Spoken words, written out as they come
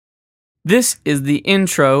This is the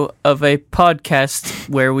intro of a podcast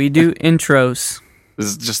where we do intros. This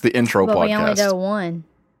is just the intro But podcast. we only do one.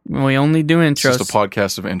 We only do It's intros. just a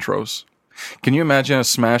podcast of intros. Can you imagine a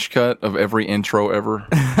smash cut of every intro ever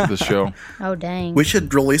of the show? Oh, dang. We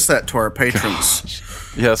should release that to our patrons.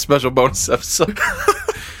 Yeah, special bonus episode.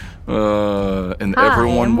 And Hi,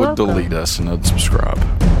 everyone and would welcome. delete us and unsubscribe.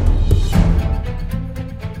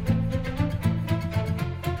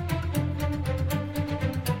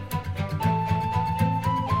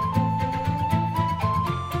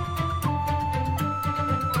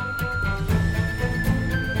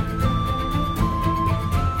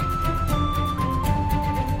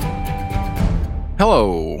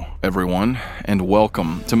 Hello, everyone, and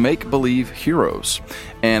welcome to Make Believe Heroes,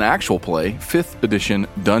 an actual play 5th edition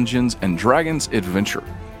Dungeons & Dragons adventure.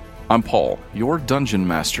 I'm Paul, your dungeon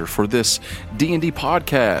master for this D&D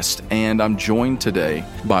podcast, and I'm joined today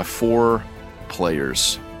by 4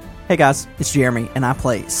 players. Hey guys, it's Jeremy, and I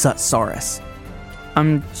play Sutsaurus.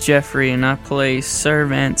 I'm Jeffrey, and I play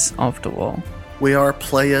Servants Off the Wall. We are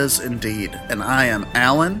players indeed. And I am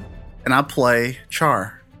Alan, and I play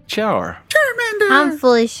Char. Char. Charmander! I'm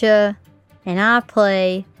Felicia, and I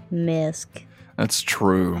play Misk. That's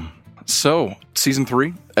true. So, Season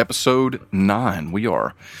 3, Episode 9. We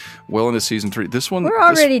are well into Season 3. We're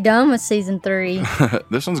already done with season 3.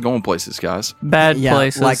 This one's going places, guys. Bad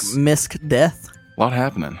places. like Misk Death. A lot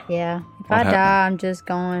happening. Yeah. If What I happened? die, I'm just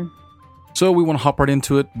going. So we want to hop right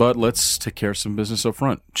into it, but let's take care of some business up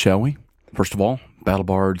front, shall we? First of all,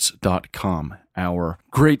 battlebards.com, our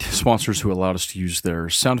great sponsors who allowed us to use their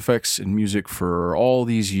sound effects and music for all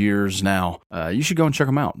these years now. You should go and check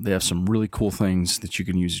them out. They have some really cool things that you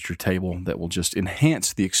can use at your table that will just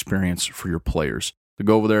enhance the experience for your players. So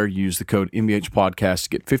go over there, use the code MBH Podcast to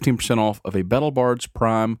get 15% off of a BattleBards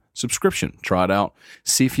Prime subscription. Try it out.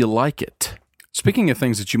 See if you like it. Speaking of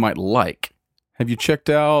things that you might like, have you checked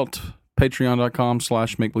out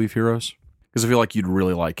patreon.com/makebelieveheroes? Because I feel like you'd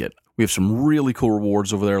really like it. We have some really cool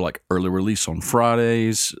rewards over there, like early release on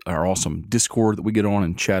Fridays, our awesome Discord that we get on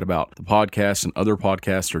and chat about the podcast and other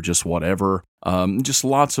podcasts or just whatever. Just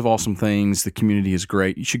lots of awesome things. The community is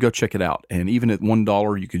great. You should go check it out. And even at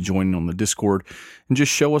 $1, you can join in on the Discord and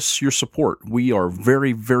just show us your support. We are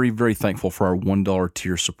very, very, very thankful for our $1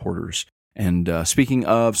 tier supporters. And speaking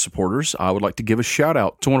of supporters, I would like to give a shout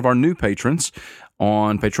out to one of our new patrons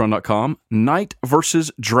on patreon.com, Knight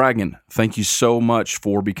vs. Dragon. Thank you so much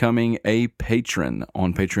for becoming a patron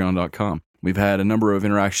on patreon.com. We've had a number of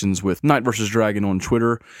interactions with Knight vs. Dragon on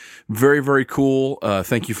Twitter. Very, very cool.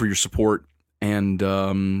 Thank you for your support, and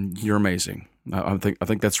you're amazing. I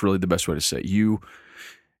think that's really the best way to say it.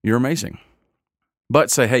 You're amazing.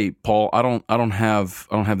 But say, hey, Paul, I don't have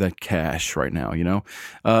that cash right now. You know,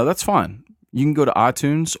 that's fine. You can go to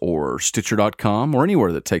iTunes or Stitcher.com or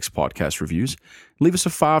anywhere that takes podcast reviews. Leave us a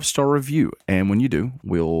 5-star review, and when you do,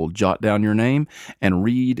 we'll jot down your name and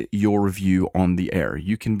read your review on the air.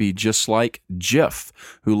 You can be just like Jeff,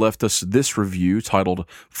 who left us this review titled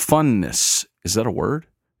 "Funness." Is that a word?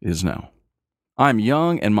 It is now. I'm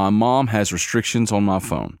young, and my mom has restrictions on my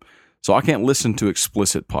phone, so I can't listen to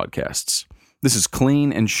explicit podcasts. This is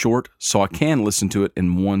clean and short, so I can listen to it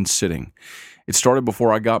in one sitting. It started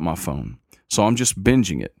before I got my phone, so I'm just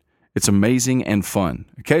binging it. It's amazing and fun.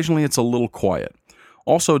 Occasionally it's a little quiet.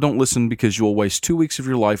 Also, don't listen because you will waste 2 weeks of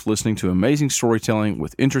your life listening to amazing storytelling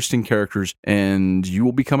with interesting characters, and you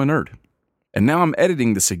will become a nerd. And now I'm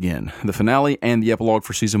editing this again. The finale and the epilogue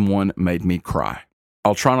for Season 1 made me cry.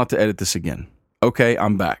 I'll try not to edit this again. Okay,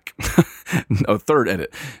 I'm back. No, third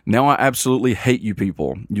edit. Now I absolutely hate you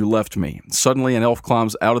people. You left me. Suddenly an elf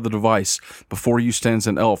climbs out of the device. Before you stands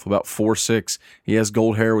an elf, about 4'6". He has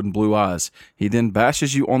gold hair and blue eyes. He then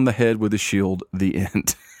bashes you on the head with a shield. The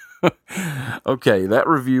end. Okay, that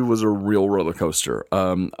review was a real roller coaster.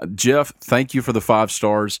 Jeff, thank you for the 5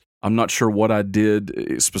 stars. I'm not sure what I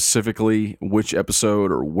did specifically, which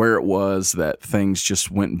episode or where it was that things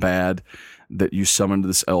just went bad, that you summoned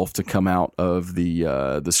this elf to come out of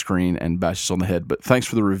the screen and bash us on the head. But thanks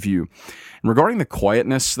for the review. And regarding the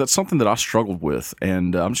quietness, that's something that I struggled with.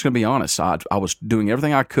 And I'm just going to be honest. I was doing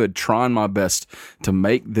everything I could, trying my best to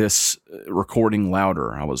make this recording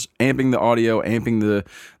louder. I was amping the audio, amping the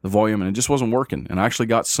volume, and it just wasn't working. And I actually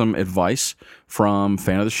got some advice from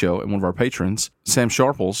fan of the show and one of our patrons, Sam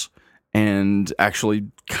Sharples, and actually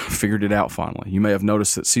figured it out finally. You may have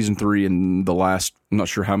noticed that Season 3 and the last, I'm not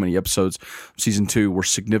sure how many episodes, Season 2 were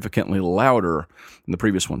significantly louder than the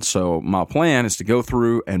previous one. So my plan is to go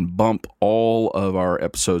through and bump all of our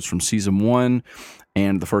episodes from Season 1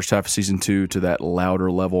 and the first half of Season 2 to that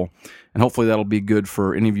louder level. And hopefully that'll be good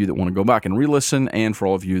for any of you that want to go back and re-listen, and for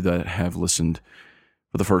all of you that have listened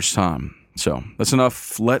for the first time. So that's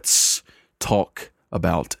enough. Let's talk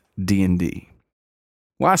about D&D.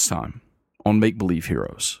 Last time on Make Believe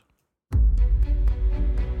Heroes,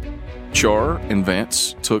 Char and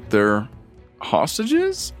Vance took their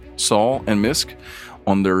hostages, Saul and Misk,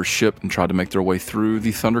 on their ship and tried to make their way through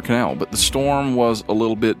the Thunder Canal, but the storm was a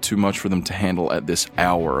little bit too much for them to handle at this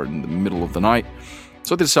hour in the middle of the night,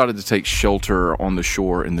 so they decided to take shelter on the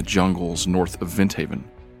shore in the jungles north of Venthaven.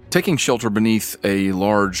 Taking shelter beneath a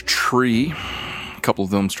large tree, a couple of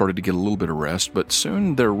them started to get a little bit of rest, but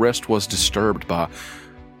soon their rest was disturbed by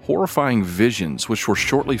horrifying visions, which were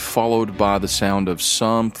shortly followed by the sound of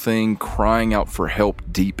something crying out for help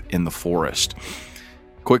deep in the forest.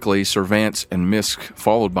 Quickly, Sir Vance and Misk,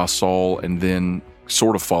 followed by Saul, and then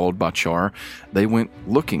sort of followed by Char, they went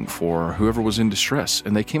looking for whoever was in distress,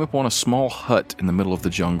 and they came upon a small hut in the middle of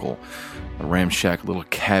the jungle, a ramshackle little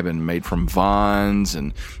cabin made from vines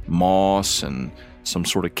and moss and some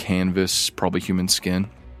sort of canvas, probably human skin.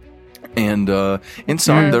 And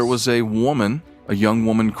inside there was a young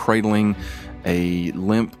woman cradling a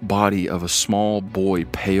limp body of a small boy,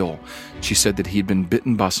 pale. She said that he had been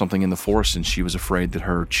bitten by something in the forest, and she was afraid that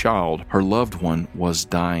her child, her loved one, was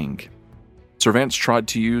dying. Sir Vance tried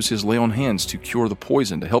to use his lay on hands to cure the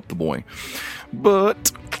poison to help the boy,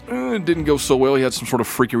 but it didn't go so well. He had some sort of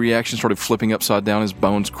freaky reaction, started flipping upside down, his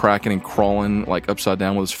bones cracking and crawling like upside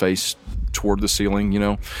down with his face toward the ceiling,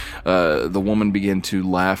 The woman began to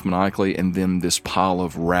laugh maniacally, and then this pile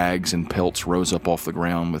of rags and pelts rose up off the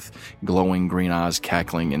ground with glowing green eyes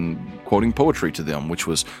cackling and quoting poetry to them, which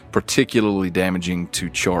was particularly damaging to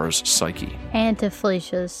Char's psyche. And to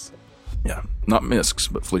Felicia's. Yeah, not Misk's,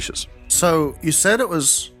 but Felicia's. So you said it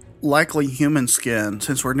was likely human skin.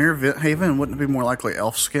 Since we're near Venthaven, wouldn't it be more likely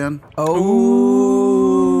elf skin?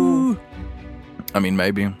 Oh. I mean,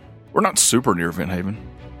 maybe. We're not super near Venthaven.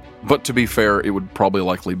 But to be fair, it would probably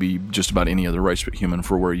likely be just about any other race but human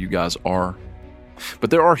for where you guys are.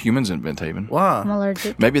 But there are humans in Venthaven. Why? I'm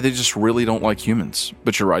allergic. Maybe they just really don't like humans.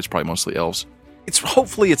 But you're right, it's probably mostly elves.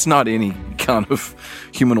 Hopefully it's not any kind of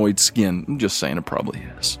humanoid skin. I'm just saying it probably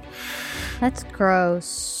is. That's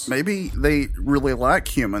gross. Maybe they really like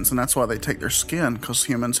humans, and that's why they take their skin, because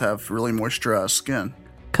humans have really moisturized skin.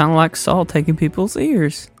 Kind of like Saul taking people's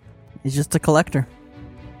ears. He's just a collector.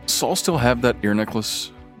 Saul still have that ear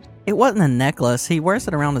necklace? It wasn't a necklace. He wears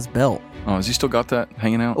it around his belt. Oh, has he still got that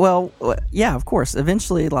hanging out? Well, yeah, of course.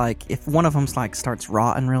 Eventually, if one of them starts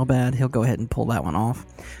rotting real bad, he'll go ahead and pull that one off.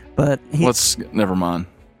 But never mind.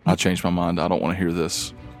 I changed my mind. I don't want to hear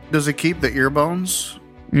this. Does he keep the ear bones?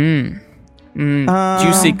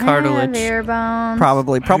 Juicy cartilage. Ear bones.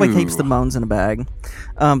 Probably Ooh. keeps the bones in a bag.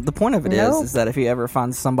 The point of it is that if he ever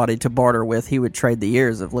finds somebody to barter with, he would trade the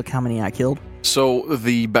ears of, look how many I killed. So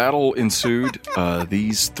the battle ensued.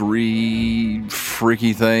 These three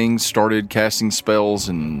freaky things started casting spells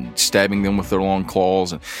and stabbing them with their long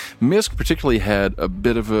claws. And Misk particularly had a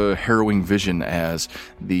bit of a harrowing vision as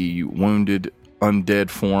the wounded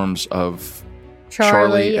undead forms of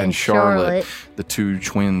Charlie and Charlotte, the two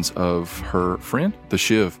twins of her friend, the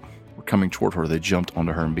Shiv, were coming toward her. They jumped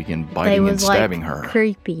onto her and began biting and stabbing her.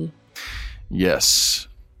 Creepy. Yes.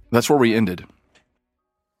 That's where we ended.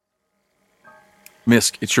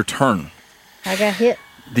 Misk, it's your turn. I got hit.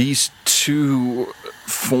 These two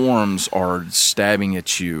forms are stabbing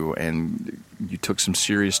at you, and you took some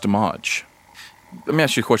serious damage. Let me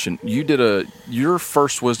ask you a question. You did your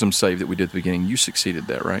first wisdom save that we did at the beginning. You succeeded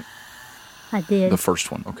that, right? I did. The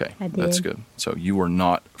first one. Okay. I did. That's good. So you were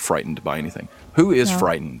not frightened by anything. Who is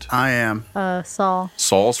frightened? I am. Saul.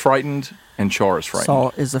 Saul's frightened, and Char is frightened.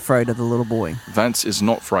 Saul is afraid of the little boy. Vance is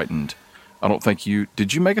not frightened. I don't think you...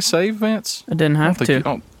 Did you make a save, Vance? I didn't have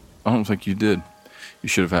to. I don't think you did. You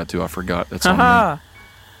should have had to. I forgot. That's on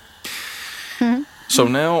me. So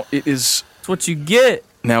now it is... That's what you get.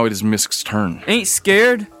 Now it is Misk's turn. Ain't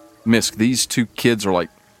scared. Misk, these two kids are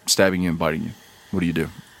stabbing you and biting you. What do you do?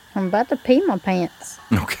 I'm about to pee my pants.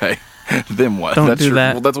 Okay. Then what? Don't do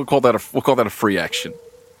that. Well, we'll call that a free action.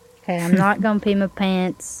 Okay, I'm not going to pee my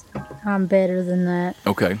pants. I'm better than that.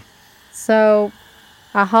 Okay. So,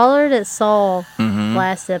 I hollered at Saul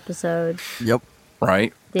last episode. Yep.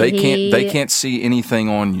 Right. They can't see anything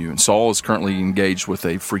on you, and Saul is currently engaged with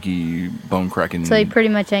a freaky bone cracking. So he pretty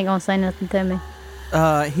much ain't gonna say nothing to me.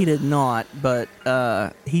 He did not, but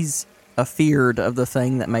he's afeared of the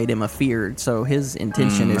thing that made him afeared. So his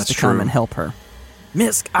intention is to come and help her.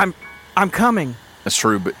 Misk, I'm coming. That's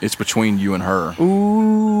true, but it's between you and her.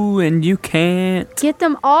 Ooh, and you can't. Get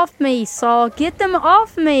them off me, Saul. Get them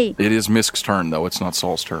off me. It is Misk's turn, though. It's not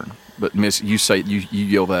Saul's turn. But Misk, you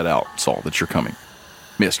yell that out, Saul, that you're coming.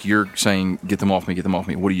 Misk, you're saying, get them off me, get them off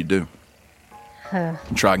me. What do you do?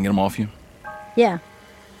 Try and get them off you. Yeah.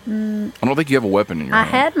 I don't think you have a weapon in your I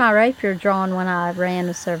hand. had my rapier drawn when I ran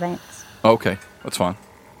with Sir Vance. Okay, that's fine.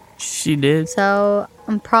 She did. So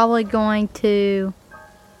I'm probably going to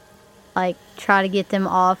try to get them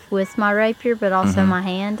off with my rapier, but also my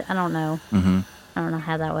hand. I don't know. I don't know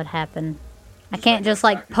how that would happen. I can't just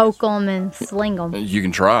poke them and sling them. You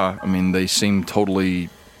can try. I mean, they seem totally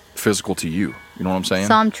physical to you. You know what I'm saying?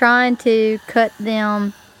 So I'm trying to cut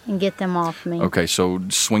them and get them off me. Okay, so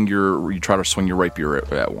you try to swing your rapier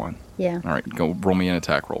at one. Yeah. All right, go roll me an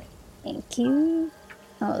attack roll. Thank you.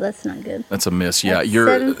 Oh, that's not good. That's a miss. Yeah, That's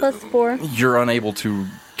you're 7 + 4. You're unable to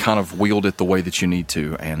kind of wield it the way that you need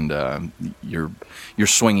to, and you're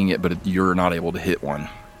swinging it, but you're not able to hit one.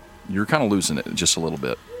 You're kind of losing it just a little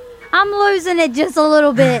bit. I'm losing it just a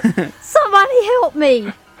little bit. Somebody help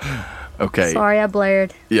me. Okay. Sorry, I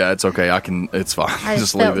blared. Yeah, it's okay. It's fine. I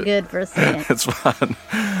just leave felt it. good for a second. It's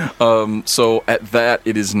fine. So at that,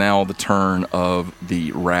 it is now the turn of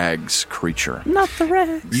the Rags creature. Not the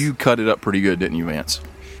rags. You cut it up pretty good, didn't you, Vance?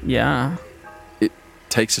 Yeah. It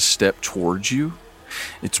takes a step towards you.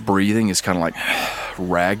 Its breathing is kind of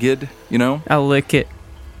ragged, you know? I'll lick it.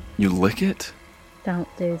 You lick it? Don't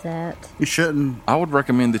do that. You shouldn't. I would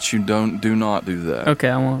recommend that you do not do that. Okay,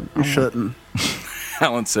 I won't. You shouldn't.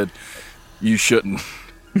 Alan said, you shouldn't.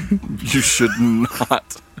 You should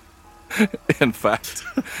not. In fact,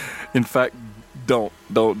 don't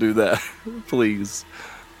do that. Please.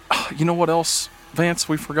 You know what else, Vance,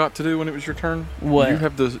 we forgot to do when it was your turn? What?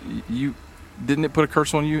 Didn't it put a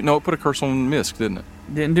curse on you? No, it put a curse on Misk, didn't it?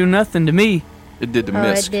 Didn't do nothing to me. It did to Oh,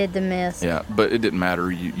 Misk. it did the miss. Yeah, but it didn't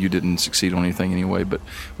matter. You didn't succeed on anything anyway, but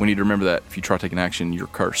we need to remember that if you try taking action, you're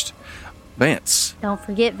cursed. Vance. Don't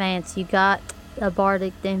forget, Vance, you got a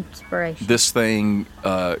bardic inspiration. This thing,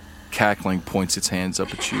 cackling, points its hands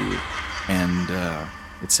up at you, and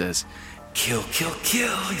it says, Kill, kill,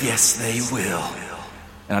 kill. Yes, they will.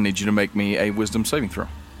 and I need you to make me a wisdom saving throw.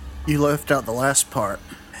 You left out the last part.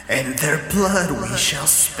 And their blood we shall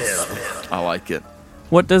spill. I like it.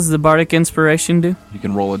 What does the Bardic Inspiration do? You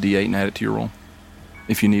can roll a d8 and add it to your roll,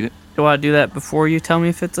 if you need it. Do I do that before you tell me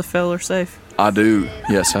if it's a fail or save? I do.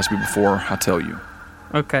 Yes, it has to be before I tell you.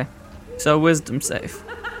 Okay. So wisdom save.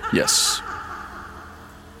 Yes.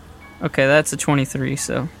 Okay, that's a 23,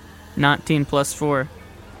 so 19 plus 4.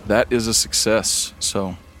 That is a success,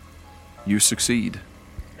 so you succeed.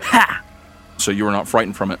 Ha! So you are not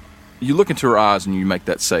frightened from it. You look into her eyes and you make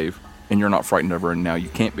that save, and you're not frightened of her, and now you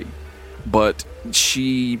can't be. But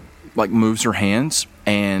she, moves her hands,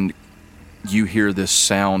 and you hear this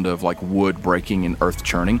sound of, wood breaking and earth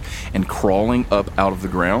churning, and crawling up out of the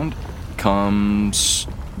ground comes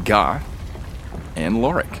Guy and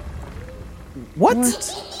Lorik. What?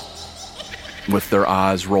 With their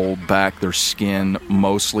eyes rolled back, their skin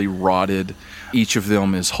mostly rotted. Each of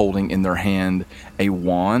them is holding in their hand a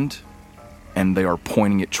wand, and they are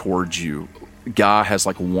pointing it towards you. Guy has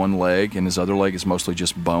one leg, and his other leg is mostly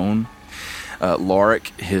just bone.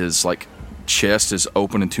 Lorik, his chest is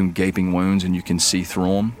open into gaping wounds, and you can see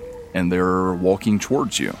through them, and they're walking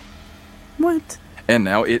towards you. What? And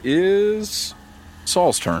now it is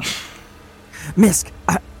Saul's turn. Misk,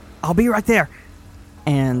 I'll be right there.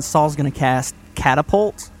 And Saul's going to cast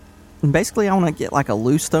Catapult. And basically, I want to get a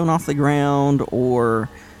loose stone off the ground, or,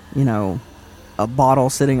 a bottle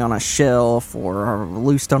sitting on a shelf, or a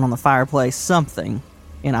loose stone on the fireplace, something.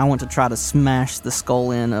 And I want to try to smash the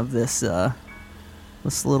skull in of this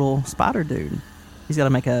little spider dude. He's got to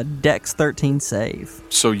make a Dex 13 save.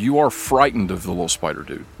 So you are frightened of the little spider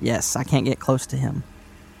dude. Yes, I can't get close to him.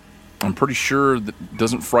 I'm pretty sure that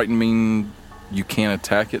doesn't frighten mean you can't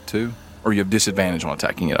attack it too? Or you have disadvantage on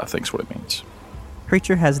attacking it, I think is what it means.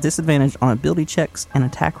 Creature has disadvantage on ability checks and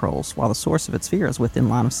attack rolls while the source of its fear is within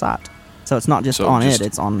line of sight. So it's not just on it,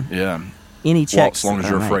 it's on any checks. Well, as long as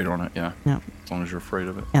you're afraid make. on it, yeah. Yeah. As long as you're afraid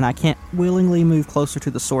of it. And I can't willingly move closer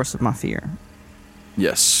to the source of my fear.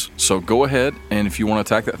 Yes. So go ahead, and if you want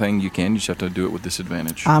to attack that thing, you can. You just have to do it with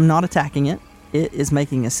disadvantage. I'm not attacking it. It is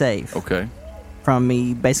making a save. Okay. From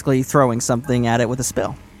me basically throwing something at it with a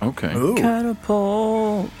spell. Okay. Ooh.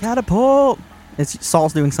 Catapult. Catapult!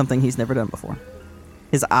 Saul's doing something he's never done before.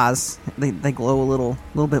 His eyes, they glow a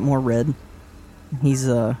little bit more red. He's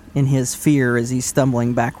in his fear as he's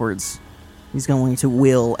stumbling backwards. He's going to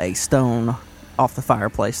will a stone off the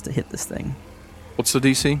fireplace to hit this thing. What's the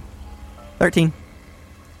DC? 13.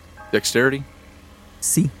 Dexterity?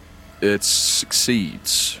 C. It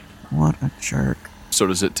succeeds. What a jerk. So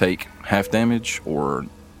does it take half damage or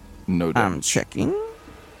no damage? I'm checking.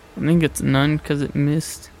 I think it's none because it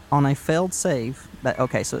missed. On a failed save,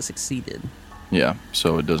 so it succeeded. Yeah,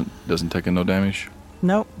 so it doesn't take a no damage?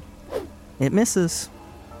 Nope. It misses.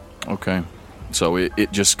 Okay. So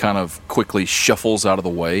it just kind of quickly shuffles out of the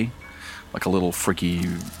way like a little freaky,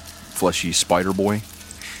 fleshy spider boy.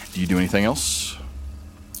 Do you do anything else?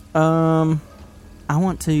 I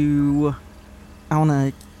want to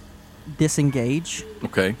disengage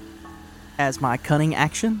Okay. as my cunning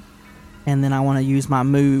action, and then I want to use my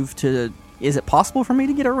move to. Is it possible for me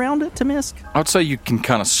to get around it to Misk? I would say you can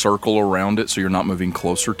kind of circle around it so you're not moving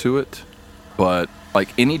closer to it. But like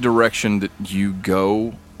any direction that you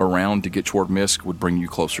go around to get toward Misk would bring you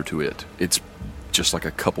closer to it. It's just like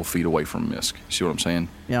a couple feet away from Misk. See what I'm saying?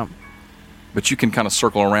 Yeah. But you can kind of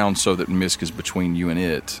circle around so that Misk is between you and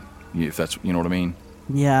it, if that's, you know what I mean?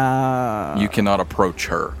 Yeah. You cannot approach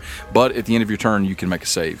her. But at the end of your turn, you can make a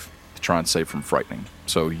save to try and save from frightening.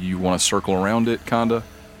 So you want to circle around it, kind of?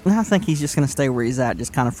 I think he's just going to stay where he's at,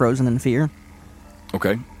 just kind of frozen in fear.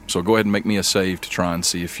 Okay. So go ahead and make me a save to try and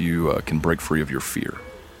see if you can break free of your fear.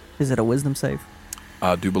 Is it a wisdom save?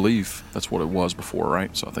 I do believe that's what it was before,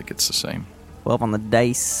 right? So I think it's the same. 12 on the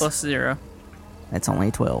dice. +0. That's only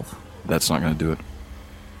 12. That's not going to do it.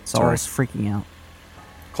 Saul's freaking out.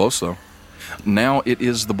 Close, though. Now it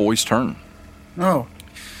is the boy's turn. Oh,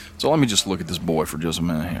 So let me just look at this boy for just a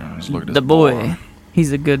minute here. Let's look at this The boy.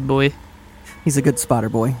 He's a good boy. He's a good spider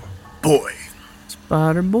boy. boy.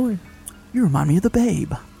 Spider boy. You remind me of the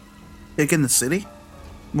babe. Big in the city?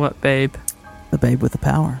 What, babe? The babe with the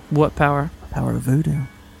power. What power? Power of voodoo.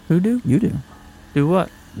 Who do? You do. Do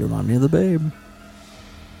what? You remind me of the babe.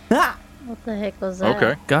 Ah! What the heck was that?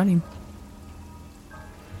 Okay. Got him.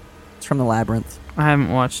 It's from the Labyrinth. I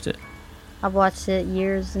haven't watched it. I watched it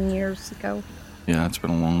years and years ago. Yeah, it's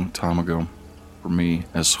been a long time ago for me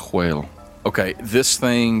as well. Okay, this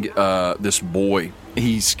thing, this boy,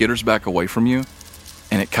 he skitters back away from you,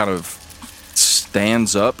 and it kind of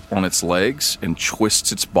stands up on its legs and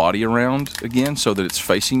twists its body around again so that it's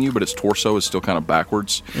facing you, but its torso is still kind of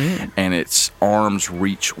backwards, and its arms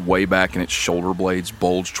reach way back and its shoulder blades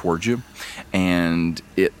bulge towards you, and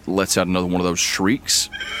it lets out another one of those shrieks,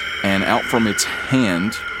 and out from its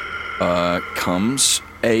hand comes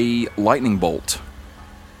a lightning bolt.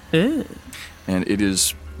 Ew. And it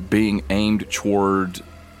is being aimed toward...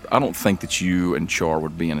 I don't think that you and Char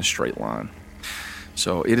would be in a straight line.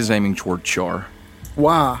 So it is aiming toward Char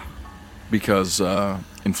Why? because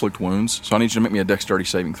inflict wounds. So I need you to make me a dexterity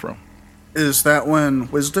saving throw. Is that one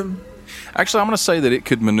wisdom? Actually, I'm going to say that it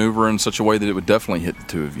could maneuver in such a way that it would definitely hit the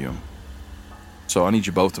two of you. So I need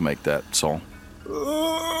you both to make that, Saul.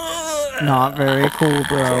 Not very cool,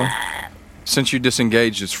 bro. Since you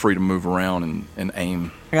disengaged, it's free to move around and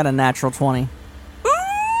aim. I got a natural 20.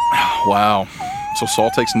 Wow. So Saul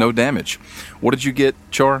takes no damage. What did you get,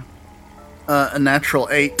 Char? A natural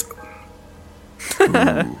 8.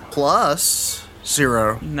 Plus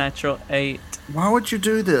 0. Natural 8. Why would you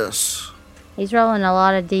do this? He's rolling a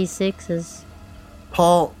lot of D6s.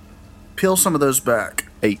 Paul, peel some of those back.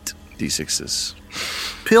 8 d6s.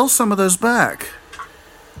 Peel some of those back.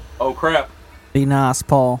 Oh, crap. Be nice,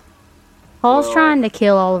 Paul. Paul's trying to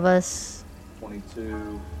kill all of us.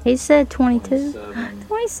 22. He said 22.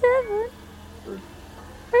 27.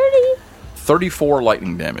 30. 34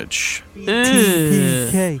 lightning damage.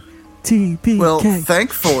 TPK. TPK. Well,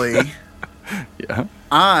 thankfully, Yeah.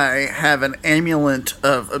 I have an amulet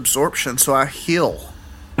of absorption, so I heal.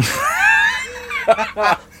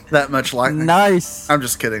 That much lightning. Nice. I'm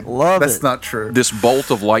just kidding. Love That's it. not true. This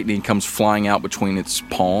bolt of lightning comes flying out between its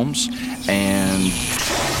palms and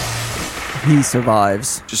He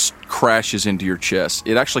survives. just crashes into your chest.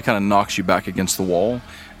 It actually kind of knocks you back against the wall,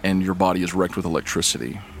 and your body is wrecked with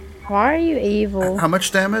electricity. Why are you evil? How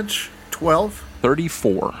much damage? 12?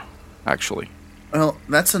 34, actually. Well,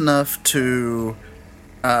 that's enough to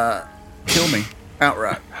kill me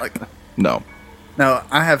outright. Like, No. no,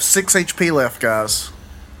 I have 6 HP left, guys.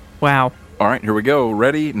 Wow. All right, here we go.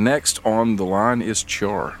 Ready? Next on the line is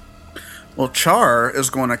Char. Well, Char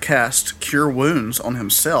is going to cast Cure Wounds on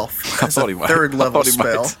himself as thought a he might. third I level thought he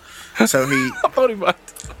might. spell.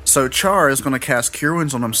 So Char is going to cast Cure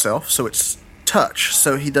Wounds on himself. So it's touch.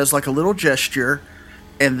 So he does like a little gesture,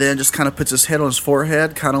 and then just kind of puts his head on his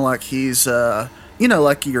forehead, kind of like he's,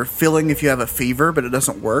 like you're feeling if you have a fever, but it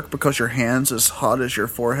doesn't work because your hand's as hot as your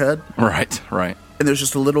forehead. Right, right. And there's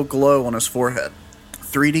just a little glow on his forehead.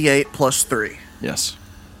 3d8 plus 3. Yes.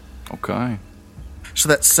 Okay. So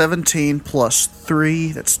that's 17 plus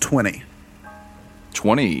 3. That's 20.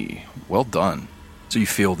 20. Well done. So you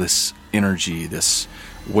feel this energy, this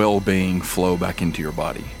well-being flow back into your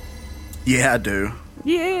body. Yeah, I do.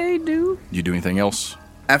 Yeah, dude. You do anything else?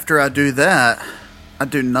 After I do that, I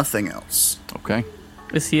do nothing else. Okay.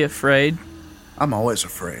 Is he afraid? I'm always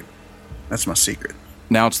afraid. That's my secret.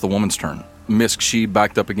 Now it's the woman's turn. Misk, she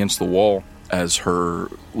backed up against the wall as her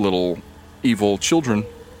little evil children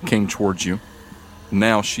came towards you.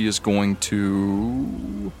 Now she is going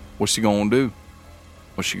to... What's she going to do?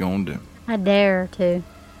 What's she going to do? I dare her to.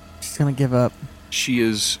 She's gonna give up. She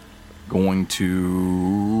is going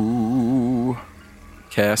to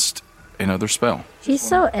cast another spell. She's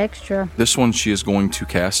so extra. This one she is going to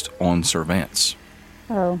cast on Sir Vance.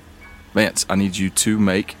 Oh. Vance, I need you to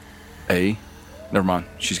make a... Never mind.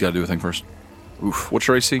 She's got to do a thing first. Oof. What's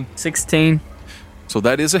your AC? 16. So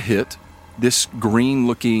that is a hit. This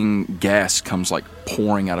green-looking gas comes like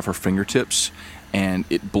pouring out of her fingertips, and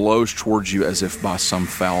it blows towards you as if by some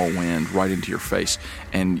foul wind right into your face.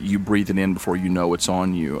 And you breathe it in before you know it's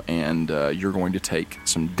on you, and you're going to take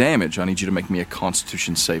some damage. I need you to make me a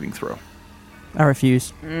Constitution saving throw. I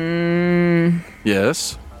refuse.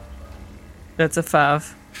 Yes? That's a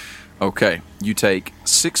 5. Okay. You take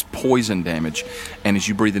 6 poison damage, and as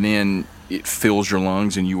you breathe it in, it fills your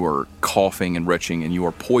lungs, and you are coughing and retching, and you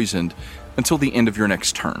are poisoned until the end of your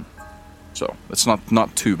next turn. So, it's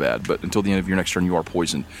not too bad, but until the end of your next turn, you are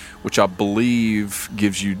poisoned, which I believe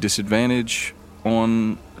gives you disadvantage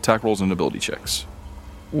on attack rolls and ability checks.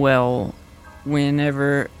 Well,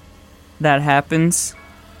 whenever that happens,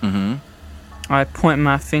 I point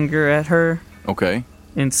my finger at her Okay.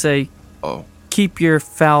 and say, Oh. keep your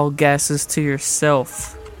foul gases to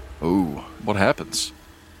yourself. Ooh. What happens?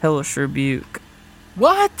 Hellish rebuke.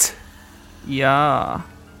 What? Yeah.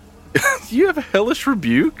 You have a hellish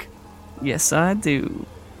rebuke? Yes, I do.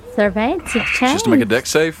 Sir Vance, you've changed. Just to make a deck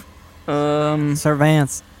save? Sir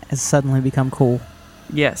Vance has suddenly become cool.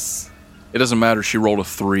 Yes. It doesn't matter. She rolled a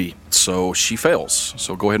 3, so she fails.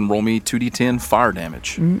 So go ahead and roll me 2d10 fire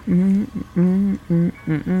damage.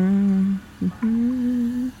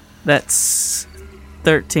 That's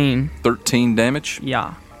 13. 13 damage.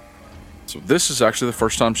 Yeah. So this is actually the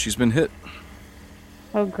first time she's been hit.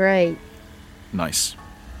 Oh, great. Nice.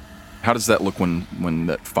 How does that look when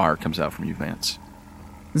that fire comes out from you, Vance?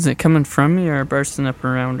 Is it coming from me or bursting up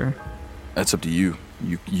around her? That's up to you.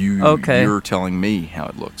 You Okay. You're telling me how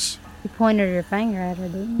it looks. You pointed your finger at her,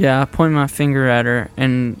 didn't you? Yeah, I point my finger at her,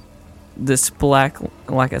 and this black,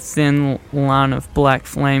 like a thin line of black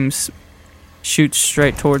flames, shoots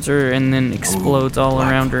straight towards her and then explodes all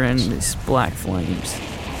black around her in flames. these black flames.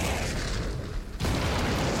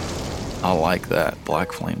 I like that.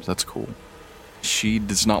 Black flames. That's cool. She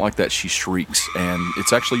does not like that. She shrieks, and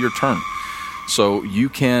it's actually your turn. So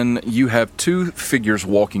you have 2 figures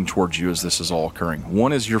walking towards you as this is all occurring.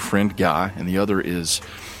 One is your friend Guy, and the other is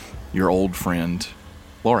your old friend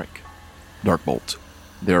Lorik, Darkbolt.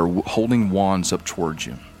 They're holding wands up towards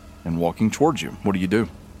you and walking towards you. What do you do?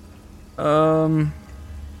 Wow.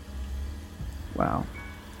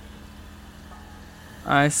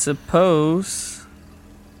 I suppose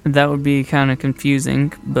that would be kind of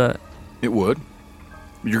confusing, but It would.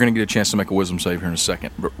 You're going to get a chance to make a wisdom save here in a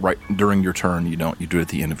second, but right during your turn, you don't. You do it at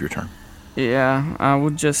the end of your turn. yeah, I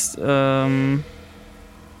would just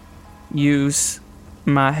use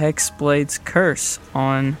my Hexblade's curse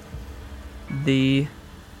on the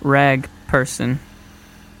rag person.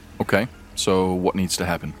 Okay. So what needs to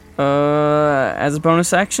happen? As a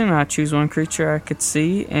bonus action, I choose one creature I could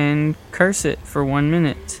see and curse it for 1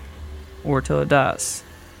 minute, or till it dies.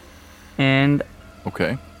 And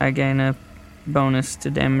Okay. I gain a bonus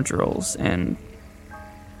to damage rolls, and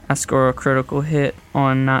I score a critical hit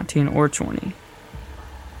on 19 or 20.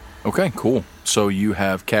 Okay, cool. So you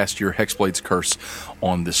have cast your Hexblade's curse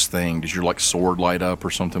on this thing. Does your sword light up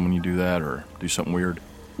or something when you do that, or do something weird?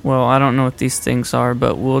 Well, I don't know what these things are,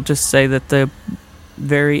 but we'll just say that the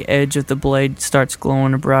very edge of the blade starts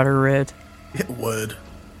glowing a brighter red. It would.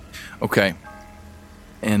 Okay.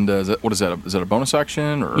 And what is that? Is that a bonus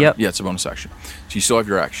action? Or? Yep. Yeah, it's a bonus action. So you still have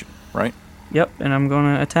your action, right? Yep, and I'm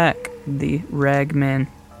going to attack the ragman.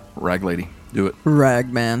 Rag Lady, do it.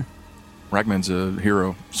 Ragman. Ragman's a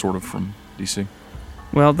hero, sort of, from DC.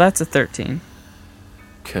 Well, that's a 13.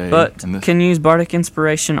 Okay. But and this, can you use Bardic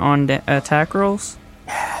Inspiration on attack rolls?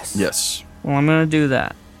 yes. Well, I'm going to do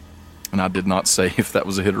that. And I did not say if that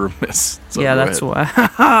was a hit or a miss. So yeah, go that's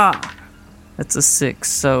ahead. why. That's a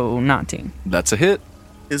 6, so 19. That's a hit.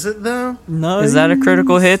 Is it though? No. Is that a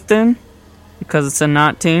critical hit then? Because it's a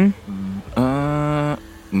 19?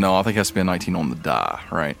 No, I think it has to be a 19 on the die,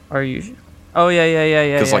 right? Are you? Oh,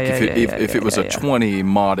 yeah. Because if it was a yeah. 20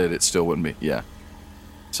 modded, it still wouldn't be. Yeah.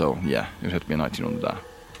 So yeah, it would have to be a 19 on the die.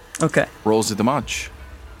 Okay. Rolls the damage.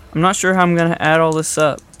 I'm not sure how I'm going to add all this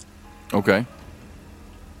up. Okay.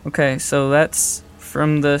 Okay, so that's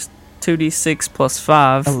from the 2d6 plus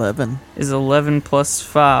 5 11. is 11 plus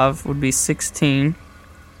 5 would be 16.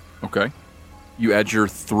 Okay. you add your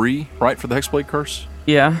 3, right, for the Hexblade Curse?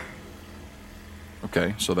 Yeah.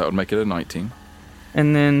 Okay, so that would make it a 19.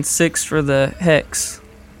 And then 6 for the hex.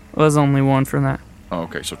 Was only 1 for that. Oh,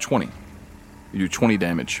 okay, so 20. You do 20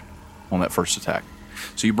 damage on that first attack.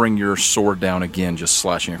 So you bring your sword down again, just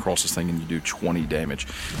slashing across this thing, and you do 20 damage.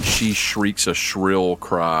 She shrieks a shrill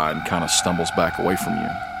cry and kind of stumbles back away from you.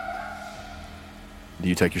 Do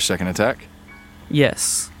you take your second attack?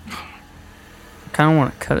 Yes. I kind of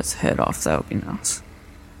want to cut its head off. That would be nice.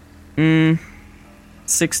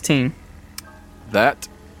 16. That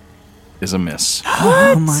is a miss.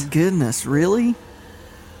 Oh my goodness, really?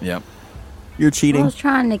 Yep. You're cheating.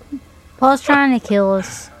 Paul's trying to kill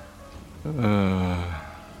us.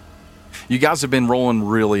 You guys have been rolling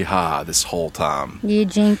really high this whole time. You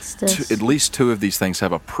jinxed us. At least 2 of these things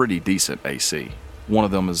have a pretty decent AC. One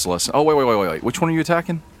of them is less. Oh, wait. Which one are you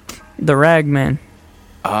attacking? The Ragman.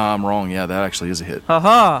 I'm wrong. Yeah, that actually is a hit.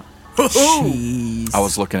 Haha. Jeez. I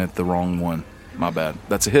was looking at the wrong one. My bad.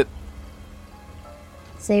 That's a hit.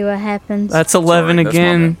 See what happens. That's 11 Sorry, that's my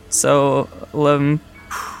again. bad. So 11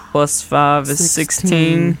 plus 5 is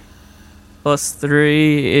 16. Plus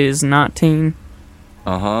 3 is 19.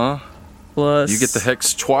 Uh-huh. Plus You get the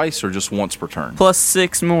hex twice or just once per turn? plus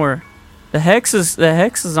 6 more. The hex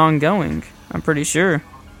is ongoing. I'm pretty sure.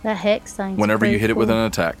 That hex thing. Whenever you hit it with an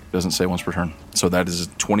attack. Doesn't say once per turn. So that is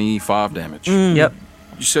 25 damage. Yep.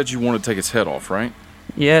 You said you want to take its head off, right?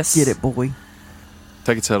 Yes. Get it, boy.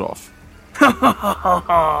 Take its head off.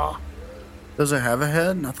 Does it have a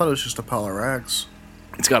head? I thought it was just a pile of rags.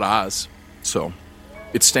 It's got eyes. So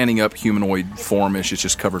it's standing up, humanoid form-ish. It's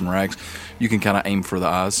just covered in rags. You can kind of aim for the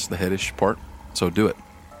eyes, the headish part. So do it.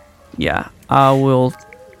 Yeah. I will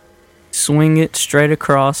swing it straight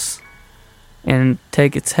across and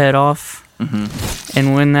take its head off. Mm-hmm.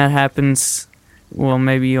 And when that happens, well,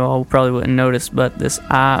 maybe you all probably wouldn't notice, but this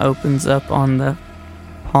eye opens up on the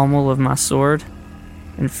pommel of my sword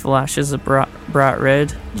and flashes a bright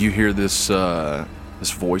red. You hear this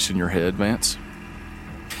this voice in your head, Vance,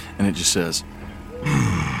 and it just says,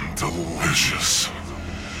 Delicious.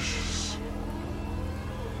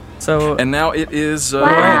 So and now it is Wow. are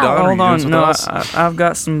you done? Are you hold doing on, something no, else? I've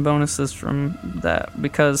got some bonuses from that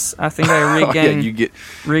because I think I regain yeah, you get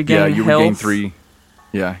regain you health. regain 3.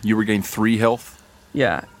 Yeah, you regain 3 health,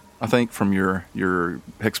 Yeah, I think, from your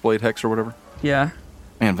Hexblade hex or whatever. yeah.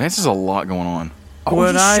 Man, Vance has a lot going on.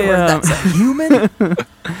 Would I? That's a human?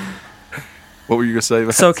 What were you gonna say,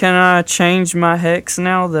 Vance? So can I change my hex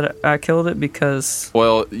now that I killed it? Because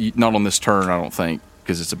Well, not on this turn, I don't think,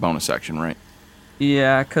 because it's a bonus action, right?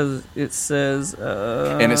 yeah, because it says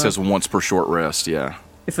And it says once per short rest. Yeah.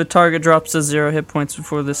 if a target drops to 0 hit points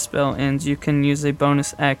before this spell ends, you can use a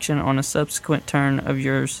bonus action on a subsequent turn of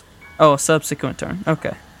yours. Oh, a subsequent turn.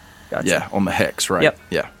 Okay, gotcha. Yeah, on the hex, right? Yep.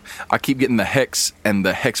 Yeah. I keep getting the hex and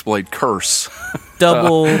the Hexblade curse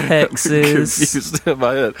Double hexes. confused in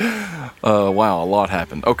my head. Wow, a lot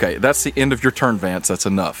happened. Okay, that's the end of your turn, Vance. That's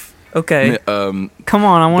enough. Okay, come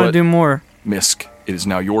on, I want to but- do more. Misk, it is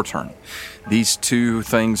now your turn. These 2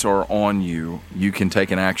 things are on you. You can take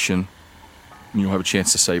an action, and you'll have a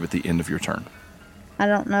chance to save at the end of your turn. I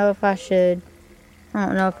don't know if I should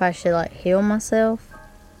like heal myself.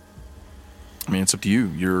 I mean, it's up to you.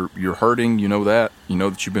 You're hurting. You know that. You know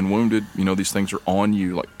that you've been wounded. You know these things are on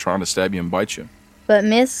you, like trying to stab you and bite you. But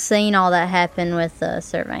Miss seen all that happen with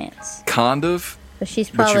Servants. Kind of. But she's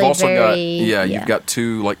But probably you've also very got you've got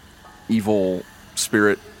 2 like evil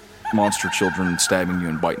spirit monster children stabbing you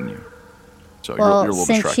and biting you. So Well, you're a little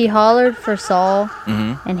since distracted. she hollered for Saul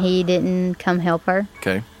Mhm. and he didn't come help her,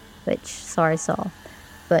 Okay. which sorry Saul,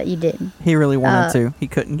 but you didn't. He really wanted to. He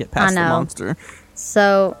couldn't get past the know. monster.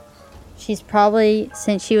 So she's probably,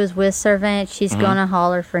 since she was with Servants, she's gonna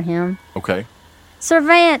holler for him. Okay.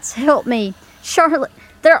 Servants, help me! Charlotte,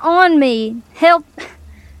 they're on me! Help!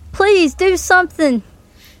 Please do something!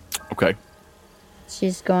 Okay.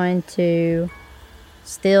 She's going to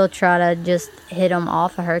still try to just hit them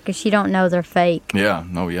off of her because she don't know they're fake. Yeah.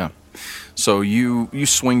 No. Yeah. So you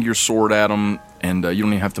swing your sword at them, and you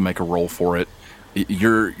don't even have to make a roll for it.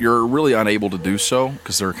 You're really unable to do so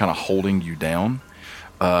because they're kind of holding you down.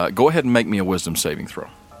 Go ahead and make me a wisdom saving throw.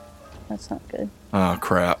 That's not good. Oh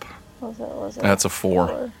crap! What was it? That's a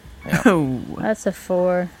 4. Oh, That's a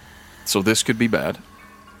 4. So this could be bad.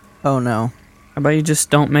 Oh no. how about you just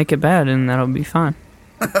don't make it bad and that'll be fine.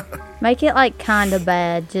 Make it like kind of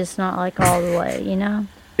bad, just not like all the way, you know?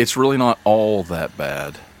 It's really not all that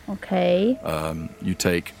bad. Okay. You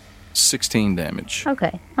take 16 damage.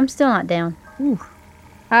 Okay. I'm still not down.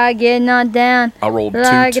 I get not down. I rolled Till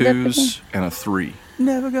I 2 get up 2s and a 3.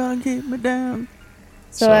 Never gonna keep me down.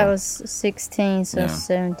 So that was 16, so Yeah.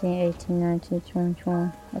 17, 18, 19, 20,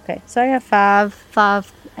 21. Okay, so I got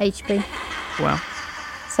 5 HP. Wow.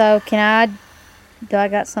 So do I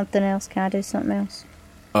got something else? Can I do something else?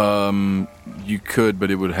 You could,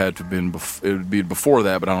 but it would have to been it would be before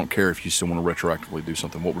that. But I don't care if you still want to retroactively do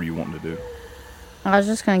something. What were you wanting to do? I was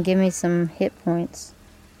just going to give me some hit points.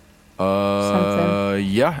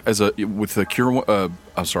 Yeah, with the cure.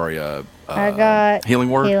 I'm sorry. I got healing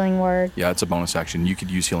word. Healing word. Yeah, it's a bonus action. You could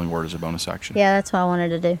use healing word as a bonus action. Yeah, that's what I wanted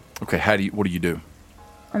to do. Okay. What do you do?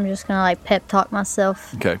 I'm just going to like pep talk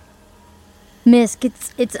myself. Okay. Misk,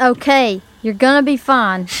 it's okay. You're gonna be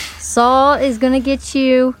fine. Saul is gonna get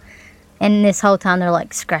you. And this whole time they're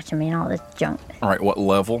like scratching me and all this junk. All right. What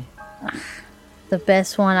level? The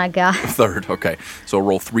best one I got. Third. Okay. So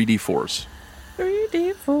roll 3d4s.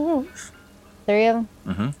 3d4s. 3 of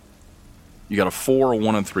them. You got a 4, a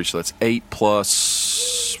 1, and 3. So that's 8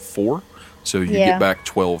 plus 4. So you Yeah. get back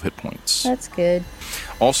 12 hit points. That's good.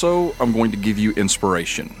 Also, I'm going to give you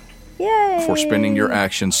inspiration Yay! for spending your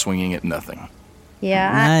action swinging at nothing.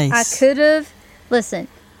 Yeah, Nice. I could have. Listen,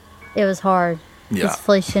 it was hard. Yeah. Because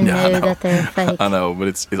Felicia Yeah, I knew know. that they were fake. I know,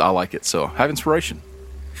 but I like it. So have inspiration.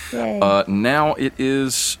 Yay. Now it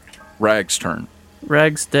is Rag's turn.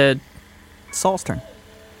 Rag's dead. Saul's turn.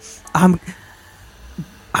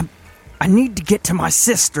 I need to get to my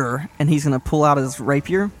sister, and he's gonna pull out his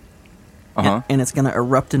rapier, and it's gonna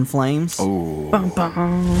erupt in flames. Oh.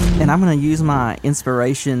 And I'm gonna use my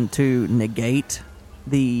inspiration to negate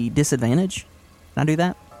the disadvantage. Can I do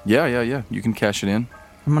that? Yeah. You can cash it in.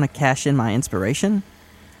 I'm gonna cash in my inspiration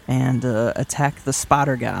and attack the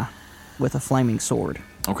spider guy with a flaming sword.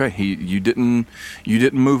 Okay. You didn't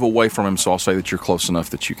move away from him, so I'll say that you're close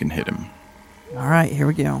enough that you can hit him. All right, here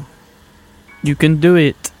we go. You can do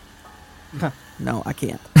it. No, I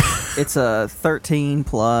can't. It's a 13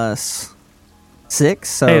 plus 6.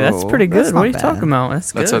 So Hey, that's pretty that's good. not What are you bad. talking about?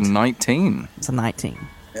 That's good. That's a 19. It's a 19.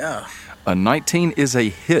 Yeah. A 19 is a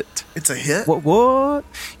hit. It's a hit. What?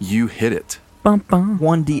 You hit it. Bum, bum.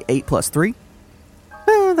 1d8 plus 3.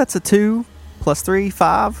 That's a 2 plus 3,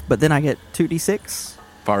 5. But then I get 2d6,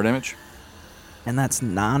 Fire damage. and that's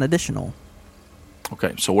 9 additional.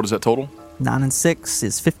 Okay. So what is that total? 9 and 6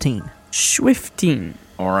 is 15. Swifting.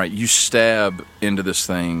 All right, you stab into this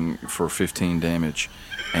thing for 15 damage,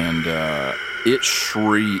 and it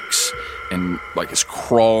shrieks and like is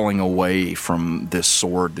crawling away from this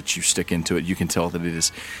sword that you stick into it. You can tell that it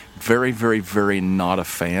is very, very, very not a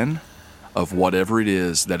fan of whatever it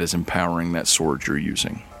is that is empowering that sword you're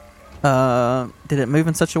using. Did it move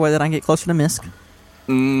in such a way that I can get closer to Misk?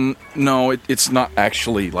 No, it's not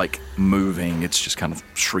actually like moving. It's just kind of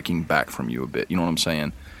shrieking back from you a bit. You know what I'm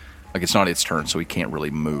saying? Like it's not its turn, so he can't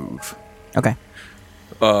really move. Okay.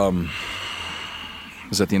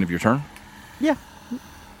 Is that the end of your turn? Yeah.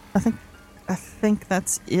 I think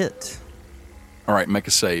that's it. All right, make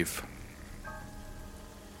a save.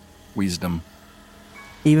 Wisdom.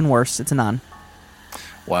 Even worse, it's a 9.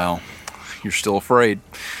 Wow, you're still afraid.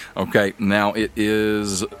 Okay, now it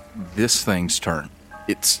is this thing's turn.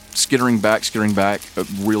 It's skittering back,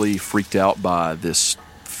 really freaked out by this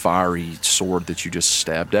fiery sword that you just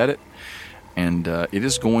stabbed at it. And it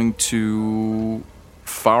is going to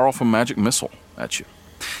fire off a magic missile at you.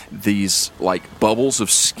 These, like, bubbles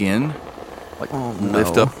of skin, like,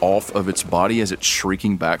 lift up off of its body as it's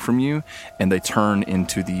shrieking back from you, and they turn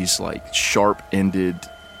into these, like, sharp-ended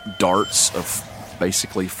darts of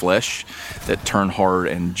basically flesh that turn hard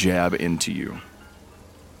and jab into you.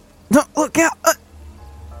 No, look out!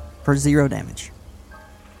 For 0 damage.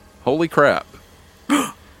 Holy crap.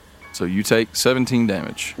 So you take 17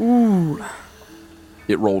 damage. Ooh.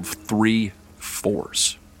 It rolled 3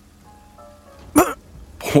 4s.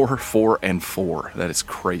 4, and 4. That is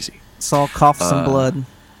crazy. Saul coughs some blood.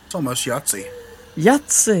 It's almost Yahtzee.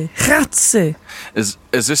 Yahtzee. As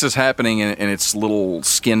this is happening and its little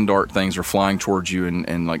skin dart things are flying towards you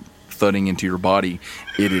and like thudding into your body,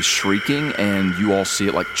 it is shrieking and you all see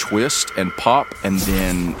it like twist and pop and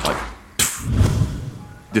then like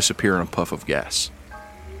disappear in a puff of gas.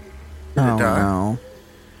 Did it Oh, die? no.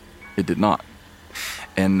 It did not.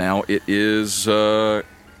 And now it is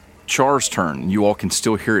Char's turn. You all can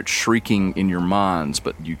still hear it shrieking in your minds,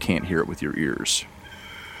 but you can't hear it with your ears.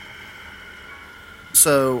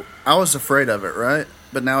 So I was afraid of it, right?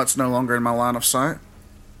 But now it's no longer in my line of sight.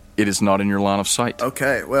 It is not in your line of sight.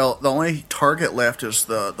 Okay. Well, the only target left is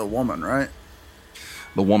the woman, right?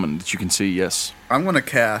 The woman that you can see, yes. I'm going to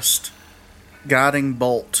cast Guiding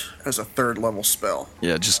Bolt as a 3rd level spell.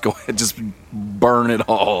 Yeah, just go ahead. Just burn it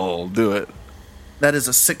all. Do it. That is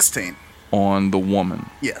a 16. On the woman.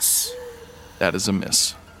 Yes. That is a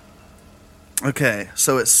miss. Okay,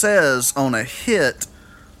 so it says on a hit,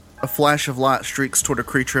 a flash of light streaks toward a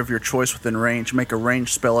creature of your choice within range. Make a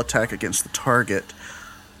ranged spell attack against the target,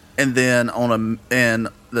 and then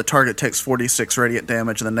the target takes 46 radiant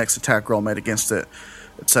damage, and the next attack roll made against it,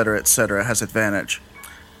 etc., has advantage.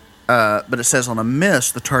 But it says on a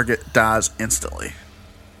miss, the target dies instantly.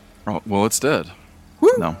 Oh, well, it's dead.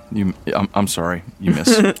 No, I'm sorry, you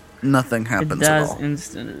miss. Nothing It happens at dies all.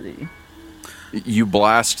 instantly. You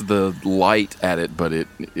blast the light at it, but it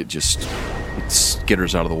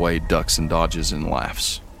skitters out of the way, ducks and dodges and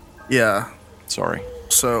laughs. Yeah. Sorry.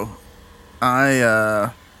 So,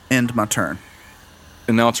 I end my turn.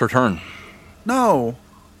 And now it's her turn. No.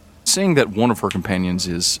 Seeing that one of her companions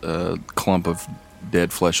is a clump of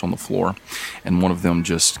dead flesh on the floor, and one of them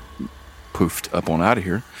just poofed up on out of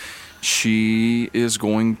here, she is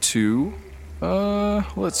going to,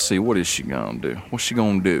 let's see, what is she going to do? What's she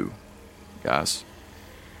going to do, guys?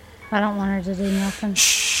 I don't want her to do nothing.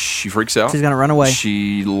 She freaks out. She's gonna run away.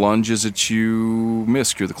 She lunges at you,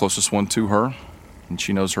 Misk. You're the closest one to her, and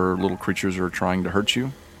she knows her little creatures are trying to hurt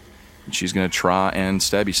you. And she's going to try and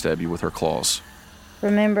stab you with her claws.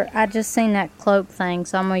 Remember, I just seen that cloak thing,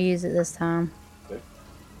 so I'm going to use it this time.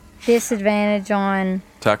 Disadvantage on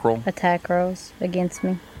Attack roll. attack rolls against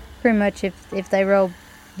me. Pretty much if they roll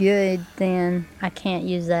good, then I can't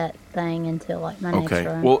use that thing until like my next Okay.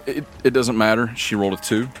 run. Well, it doesn't matter. She rolled a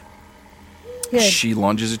 2. Good. She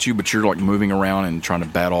lunges at you, but you're like moving around and trying to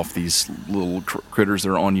bat off these little critters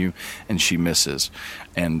that are on you, and she misses.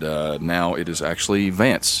 And now it is actually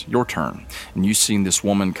Vance, your turn. And you've seen this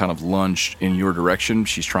woman kind of lunge in your direction.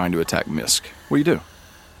 She's trying to attack Misk. What do you do?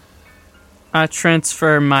 I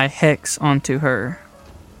transfer my hex onto her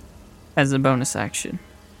as a bonus action.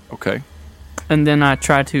 Okay. And then I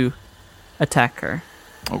try to attack her.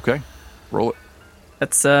 Okay. Roll it.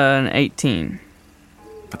 That's an 18.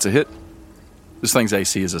 That's a hit. This thing's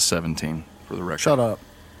AC is a 17 for the record. Shut up.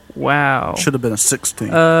 Wow. Should have been a 16.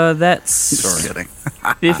 That's Sorry, kidding.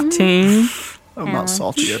 15 I'm not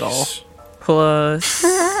salty at all. plus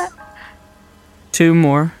 2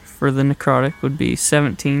 more for the necrotic would be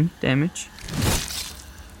 17 damage.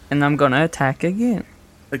 And I'm gonna attack again.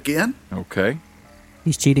 Again? Okay.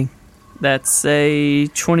 He's cheating. That's a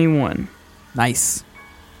 21. Nice.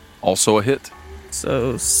 Also a hit.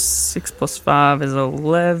 So 6 plus 5 is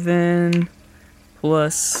 11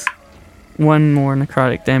 plus 1 more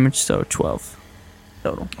necrotic damage, so 12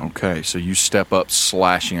 total. Okay, so you step up,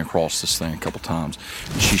 slashing across this thing a couple times.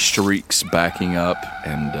 She shrieks, backing up,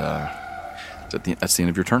 and that's the end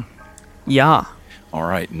of your turn. Yeah. All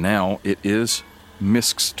right, now it is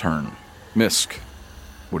Misk's turn. Misk,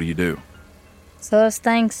 what do you do? So those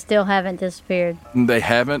things still haven't disappeared. They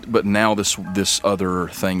haven't, but now this other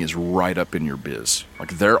thing is right up in your biz.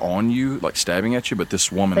 Like they're on you, like stabbing at you, but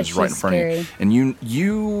this woman But is right in she's front of you. scary. And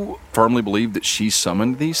you firmly believe that she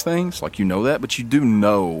summoned these things, like you know that, but you do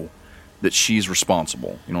know that she's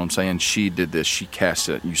responsible. You know what I'm saying? She did this, she cast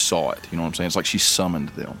it, you saw it. You know what I'm saying? It's like she summoned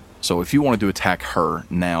them. So if you wanted to attack her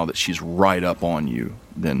now that she's right up on you,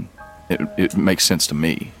 then it makes sense to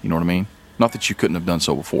me. You know what I mean? Not that you couldn't have done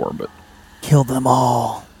so before, but Kill them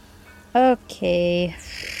all. Okay.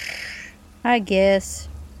 I guess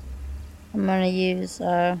I'm gonna use,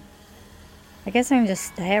 I guess I can just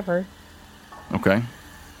stab her. okay.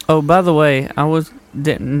 Oh, by the way,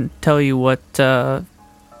 didn't tell you what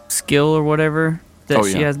skill or whatever that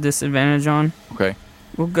she has disadvantage on. Okay.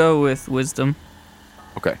 We'll go with wisdom.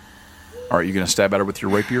 Okay. All right, you going to stab at her with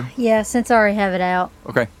your rapier? Yeah, since I already have it out.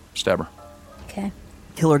 Okay, stab her. Okay.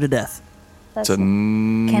 Kill her to death. That's,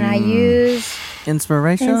 Can I use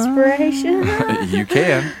Inspiration. inspiration? You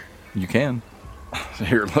can. You can.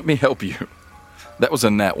 Here, let me help you. That was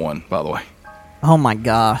a nat 1, by the way. Oh my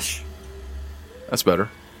gosh. That's better.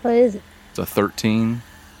 What is it? It's a 13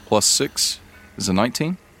 plus 6 is a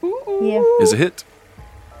 19. Yeah. Is a hit.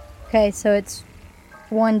 Okay, so it's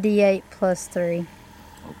 1d8 plus 3.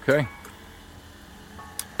 Okay.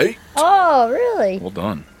 8. Oh, really? Well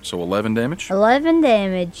done. So 11 damage. 11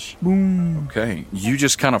 damage. Okay. You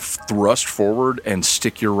just kind of thrust forward and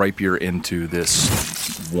stick your rapier into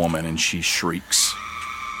this woman, and she shrieks.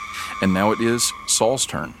 And now it is Saul's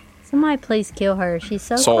turn. Somebody please kill her. She's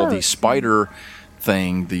so Saul, close. the spider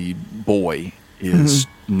thing, the boy, is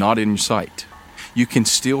not in sight. You can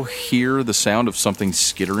still hear the sound of something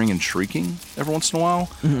skittering and shrieking every once in a while,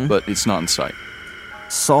 but it's not in sight.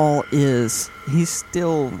 Saul he's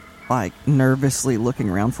still like nervously looking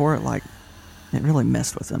around for it, like it really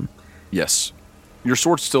messed with him. Yes. Your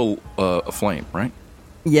sword's still aflame, right?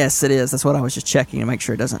 Yes, it is. That's what I was just checking to make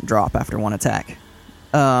sure it doesn't drop after one attack.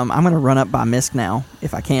 I'm going to run up by Misk now,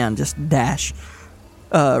 if I can, just dash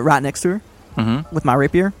right next to her. with my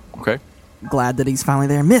rapier. Okay. Glad that he's finally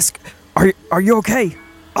there. Misk, are you okay?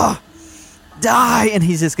 Die! And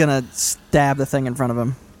he's just gonna stab the thing in front of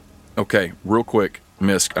him. Okay, real quick,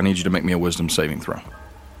 Misk, I need you to make me a wisdom saving throw.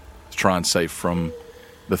 To try and save from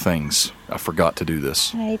the things. I forgot to do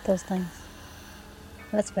this. I hate those things.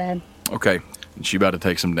 That's bad. Okay, she's about to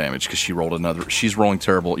take some damage because she rolled another. She's rolling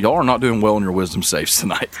terrible. Y'all are not doing well in your wisdom saves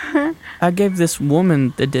tonight. I gave this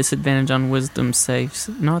woman the disadvantage on wisdom saves,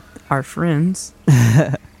 not our friends.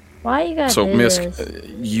 Why you guys So, do Misk, this?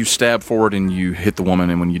 you stab forward and you hit the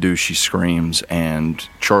woman, and when you do, she screams, and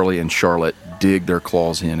Charlie and Charlotte dig their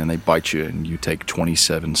claws in, and they bite you, and you take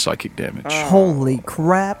 27 psychic damage. Holy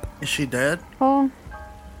crap. Is she dead? Oh,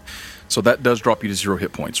 So that does drop you to 0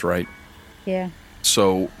 hit points, right? yeah.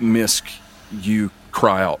 So, Misk, you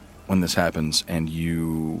cry out when this happens, and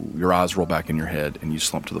your eyes roll back in your head, and you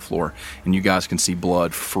slump to the floor, and you guys can see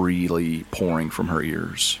blood freely pouring from her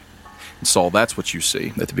ears. And Saul, that's what you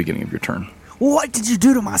see at the beginning of your turn. What did you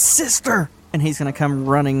do to my sister? And he's gonna come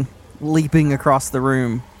running, leaping across the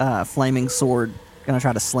room, flaming sword, gonna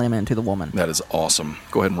try to slam into the woman. That is awesome.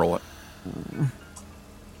 Go ahead and roll it.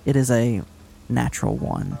 It is a natural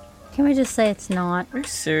 1. Can we just say it's not? Are you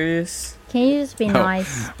serious? Can you just be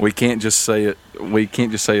nice? We can't just say it. We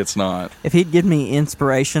can't just say it's not. If he'd given me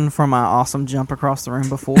inspiration from my awesome jump across the room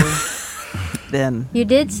before, then You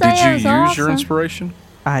did say Did it you was use awesome. your inspiration?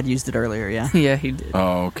 I had used it earlier, yeah. Yeah, he did.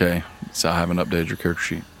 Oh, okay. So I haven't updated your character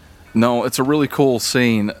sheet. No, it's a really cool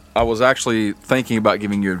scene. I was actually thinking about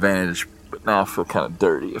giving you advantage, but now I feel kind of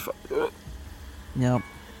dirty if I do it. Yep.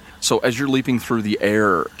 So as you're leaping through the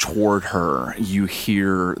air toward her, you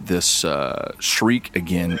hear this shriek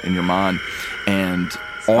again in your mind, and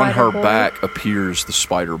on Spider her boy? back appears the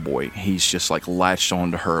spider boy. He's just like latched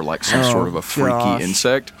onto her like some Oh, sort of a freaky gosh.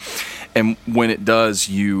 insect. And when it does,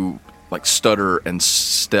 you like stutter and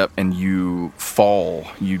step and you fall.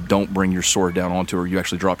 You don't bring your sword down onto her. You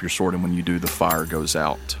actually drop your sword, and when you do, the fire goes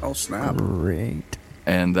out. Oh, snap. Great.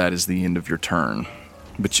 And that is the end of your turn.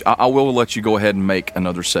 But I will let you go ahead and make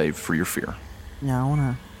another save for your fear. Yeah, I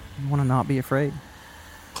wanna not be afraid.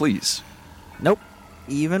 Please. Nope.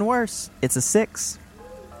 Even worse. It's a 6.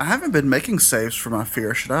 I haven't been making saves for my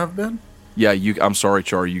fear. Should I have been? Yeah, I'm sorry,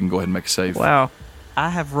 Char. You can go ahead and make a save. Wow. I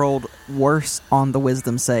have rolled worse on the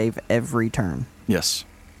wisdom save every turn. Yes.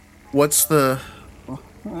 What's the...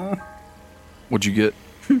 What'd you get?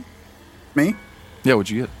 Me? Yeah, what'd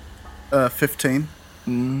you get? 15.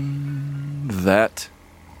 That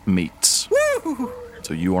meets.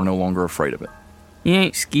 So you are no longer afraid of it. You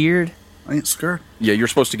ain't scared? I ain't scared. Yeah, you're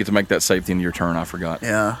supposed to get to make that save at the end of your turn. I forgot.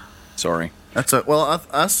 Yeah. Sorry. That's it. Well,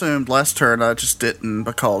 I assumed last turn I just didn't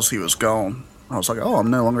because he was gone. I was like, oh, I'm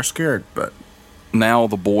no longer scared, but... Now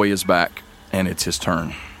the boy is back, and it's his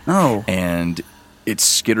turn. No. And it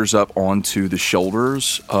skitters up onto the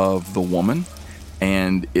shoulders of the woman,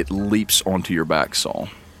 and it leaps onto your back, Saul.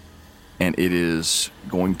 And it is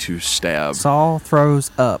going to stab. Saul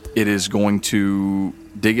throws up. It is going to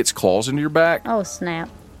dig its claws into your back. Oh, snap.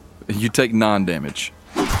 You take 9 damage.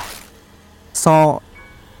 Saul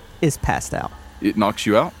is passed out. It knocks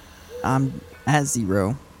you out. I'm at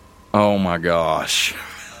 0. Oh my gosh.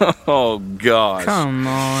 Oh gosh. Come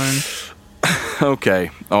on. Okay.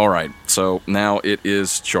 All right. So now it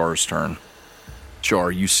is Char's turn.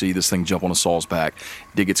 Char, you see this thing jump onto Saul's back,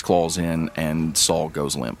 dig its claws in, and Saul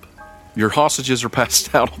goes limp. Your hostages are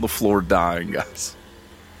passed out on the floor dying, guys.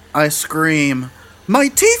 I scream, my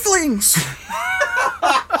tieflings!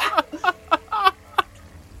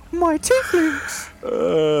 My tieflings!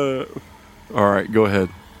 All right, go ahead.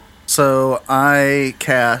 So I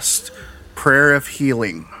cast Prayer of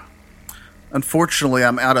Healing. Unfortunately,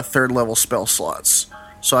 I'm out of 3rd level spell slots.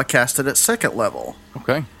 So I cast it at 2nd level.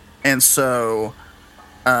 Okay. And so,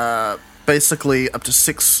 basically, up to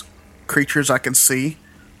 6 creatures I can see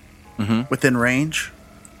within range,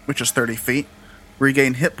 which is 30 feet,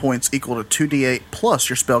 regain hit points equal to 2d8 plus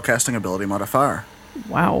your spellcasting ability modifier.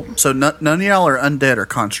 Wow. So none of y'all are undead or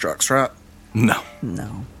constructs, right? No.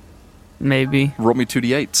 No. Maybe. Roll me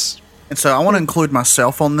 2d8s. And so I want to include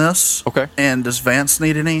myself on this. Okay. And does Vance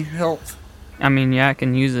need any help? I mean, yeah, I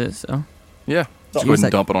can use it, so. Yeah. Just go ahead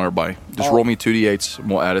and dump it on everybody. Just roll me 2d8s, and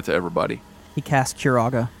we'll add it to everybody. He casts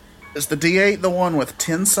Curaga. Is the D8 the one with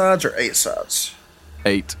 10 sides or 8 sides?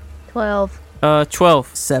 8. 12.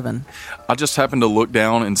 12. 7. I just happened to look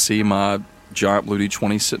down and see my giant blue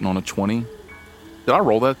D20 sitting on a 20. Did I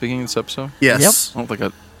roll that at the beginning of this episode? Yes. I don't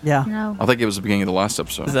think Yeah. No. I think it was the beginning of the last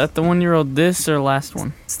episode. Is that the one you rolled this or last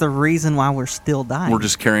one? It's the reason why we're still dying. We're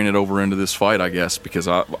just carrying it over into this fight, I guess, because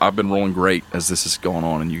I've been rolling great as this is going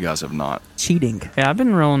on, and you guys have not. cheating. Yeah, I've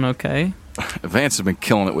been rolling okay. Vance has been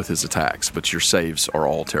killing it with his attacks, but your saves are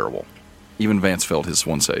all terrible. Even Vance failed his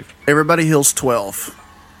one save. Everybody heals 12.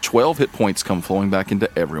 12 hit points come flowing back into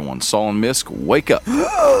everyone. Saul and Misk, wake up.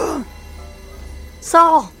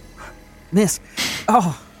 Saul, Miss,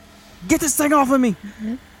 oh, get this thing off of me.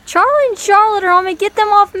 Charlie and Charlotte are on me. Get them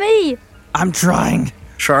off me. I'm trying.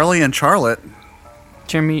 Charlie and Charlotte.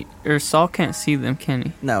 Jeremy or Saul can't see them, can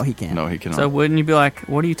he? No, he can't. No, he cannot. So wouldn't you be like,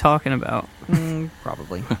 what are you talking about?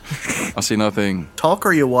 Probably. I see nothing. Talk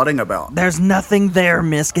are you whatting about? There's nothing there,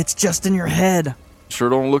 Misk. It's just in your head. Sure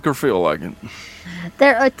don't look or feel like it.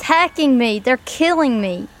 They're attacking me. They're killing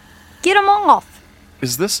me. Get them off.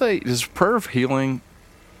 Is Prayer of Healing?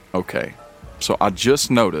 Okay. So I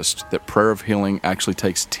just noticed that Prayer of Healing actually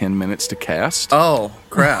takes 10 minutes to cast. Oh,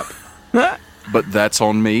 crap. But that's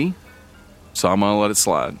on me. So I'm going to let it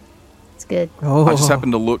slide. It's good. Oh, I just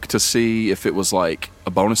happened to look to see if it was like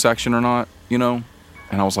a bonus action or not, you know?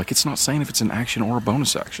 And I was like, it's not saying if it's an action or a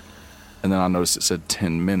bonus action. And then I noticed it said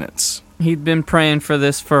 10 minutes. He'd been praying for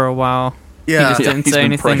this for a while. Yeah. He just didn't he's say been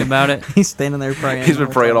anything praying. about it. he's standing there praying. He's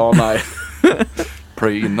been praying all night.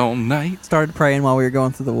 Praying all night. Started praying while we were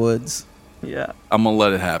going through the woods. Yeah. I'm going to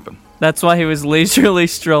let it happen. That's why he was leisurely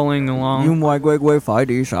strolling along.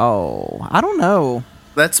 I don't know.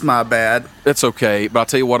 That's my bad. It's okay. But I'll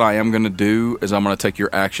tell you what I am going to do is I'm going to take your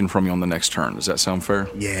action from you on the next turn. Does that sound fair?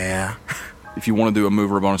 Yeah. If you want to do a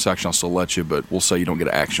move or a bonus action, I'll still let you, but we'll say you don't get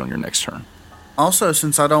an action on your next turn. Also,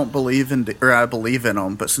 since I don't believe in, or I believe in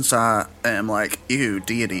them, but since I am like, ew,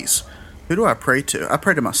 deities, who do I pray to? I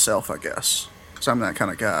pray to myself, I guess. Because I'm that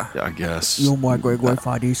kind of guy. Yeah, I guess. Yeah. Yeah. I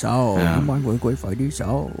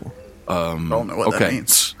don't know what that Okay.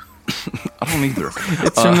 means. I don't either.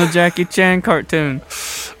 It's from the Jackie Chan cartoon.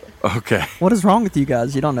 Okay. What is wrong with you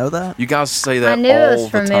guys? You don't know that? You guys say that I knew all it was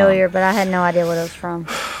the time. familiar, but I had no idea what it was from.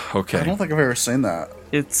 I Okay. don't think I've ever seen that.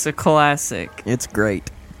 It's a classic. It's great.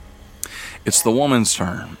 It's the woman's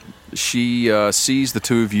turn. She sees the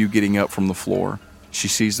two of you getting up from the floor. She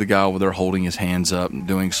sees the guy over there holding his hands up and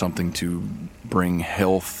doing something to bring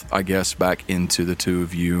health, I guess, back into the two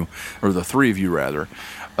of you, or the three of you, rather.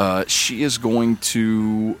 She is going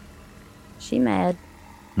to... She mad.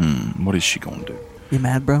 What is she going to do? You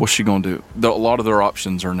mad, bro? What's she going to do? A lot of their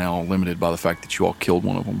options are now limited by the fact that you all killed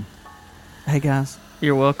one of them. Hey, guys.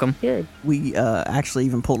 You're welcome. Good. We actually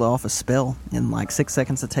even pulled off a spell in like 6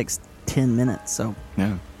 seconds. It takes 10 minutes, so...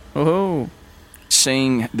 Yeah. Oh.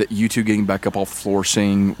 Seeing that you two getting back up off the floor,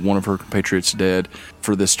 seeing one of her compatriots dead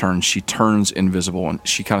for this turn, she turns invisible and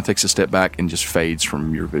she kind of takes a step back and just fades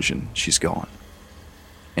from your vision. She's gone.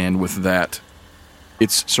 And with that,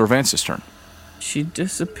 it's Sir Vance's turn. She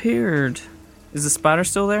disappeared. Is the spider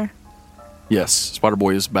still there? Yes, Spider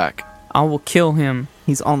Boy is back. I will kill him.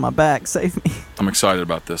 He's on my back. Save me. I'm excited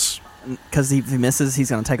about this. Because if he misses, he's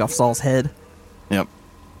going to take off Saul's head. Yep.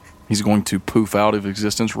 He's going to poof out of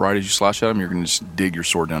existence right as you slash at him. You're going to just dig your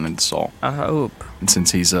sword down into Saul. I hope. And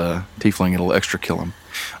since he's a tiefling, it'll extra kill him.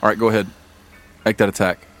 All right, go ahead. Make that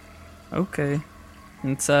attack. Okay.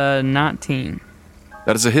 It's 19.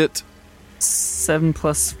 That is a hit. 7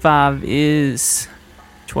 plus 5 is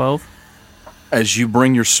 12. As you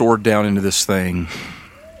bring your sword down into this thing,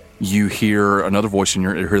 you hear another voice in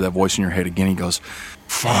hear that voice in your head again. He goes,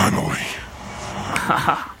 "Finally."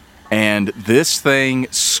 And this thing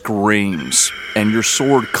screams, and your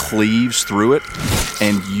sword cleaves through it,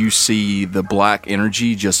 and you see the black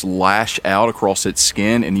energy just lash out across its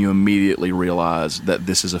skin, and you immediately realize that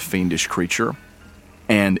this is a fiendish creature.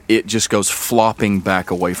 And it just goes flopping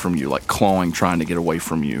back away from you, like clawing, trying to get away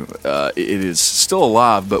from you. It is still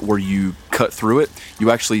alive, but where you cut through it,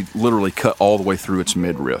 you actually literally cut all the way through its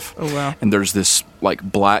midriff. Oh, wow. And there's this like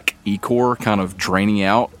black ichor kind of draining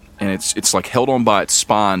out, and it's like held on by its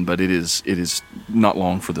spine, but it is not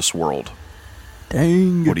long for this world.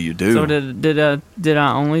 Dang. What do you do? So did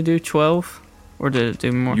I only do 12? Or did it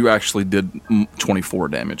do more? You actually did 24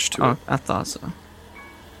 damage to Oh, it. I thought so.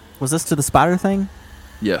 Was this to the spider thing?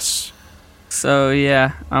 Yes. So,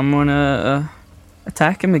 yeah, I'm gonna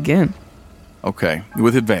attack him again. Okay,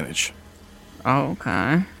 with advantage.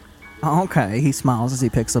 Okay. Okay, he smiles as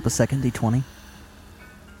he picks up a second D20.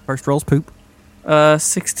 First roll's poop.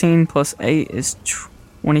 16 plus 8 is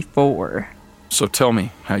 24. So tell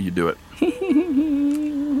me how you do it.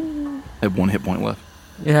 Have 1 hit point left.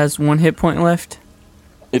 It has 1 hit point left.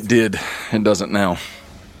 It did. It doesn't now.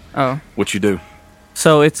 Oh. What you do?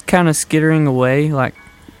 So it's kind of skittering away, like,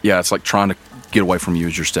 Yeah, it's like trying to get away from you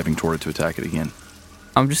as you're stepping toward it to attack it again.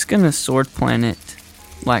 I'm just gonna sword plant it,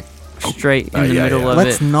 like, straight in the yeah, middle yeah. of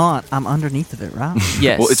Let's it. not. I'm underneath of it, right?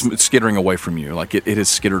 Yes. Well, it's skittering away from you. Like it has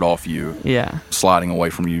skittered off you, Yeah. sliding away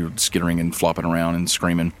from you, skittering and flopping around and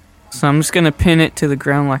screaming. So I'm just gonna pin it to the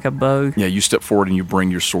ground like a bow. Yeah, you step forward and you bring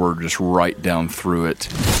your sword just right down through it,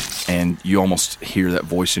 and you almost hear that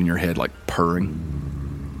voice in your head like purring.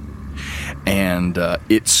 And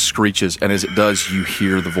it screeches, and as it does, you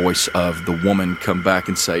hear the voice of the woman come back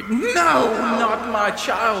and say, "No, not my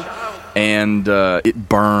child!" And it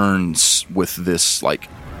burns with this like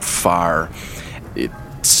fire. It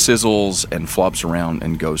sizzles and flops around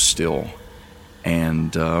and goes still.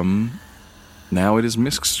 And now it is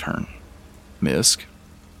Misk's turn. Misk.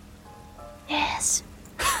 Yes.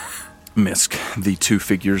 Misk, the two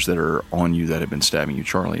figures that are on you that have been stabbing you,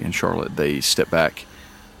 Charlie and Charlotte, they step back,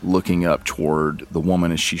 looking up toward the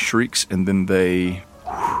woman as she shrieks, and then they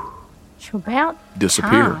It's about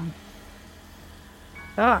disappear. time.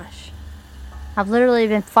 Gosh. I've literally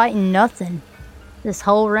been fighting nothing this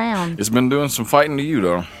whole round. It's been doing some fighting to you,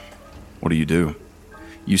 though. What do?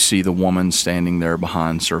 You see the woman standing there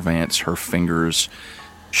behind Sir Vance, her fingers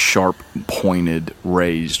sharp, pointed,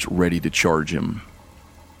 raised, ready to charge him.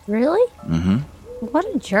 Really? Mm-hmm. What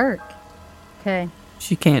a jerk. Okay.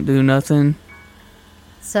 She can't do nothing.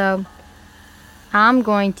 So, I'm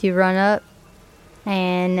going to run up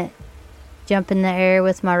and jump in the air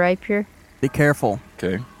with my rapier Be careful.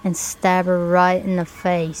 Okay. and stab her right in the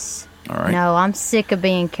face. All right. No, I'm sick of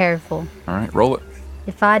being careful. All right, roll it.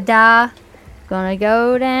 If I die, gonna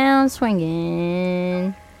go down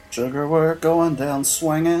swinging. Sugar, we're going down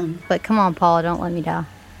swinging. But come on, Paula, don't let me die.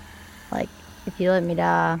 Like, if you let me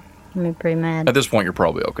die, I'm be pretty mad. At this point, you're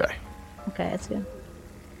probably okay. Okay, that's good.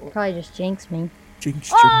 Probably just jinx me.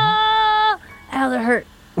 Jinxed Ah! Ow, that hurt.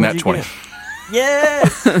 Nat you 20. get?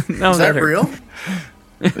 Yes! No, Is that hurt. real?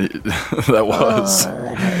 That was.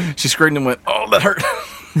 She screamed and went, "Oh, that hurt."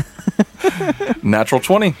 Natural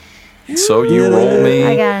 20. So you roll I me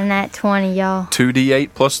got a nat 20, y'all.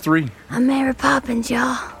 2d8 plus 3. I'm Mary Poppins,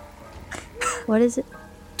 y'all. What is it?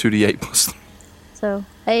 2d8 plus 3. So,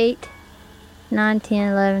 8, 9,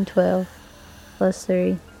 10, 11, 12, plus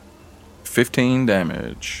 3. 15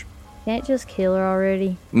 damage. Can't just kill her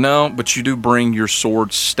already. No, but you do bring your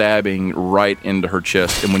sword stabbing right into her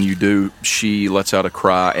chest, and when you do, she lets out a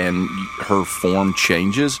cry and her form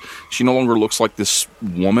changes. She no longer looks like this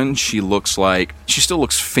woman. She still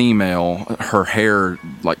looks female. Her hair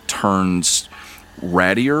like turns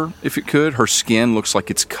rattier, if it could. Her skin looks like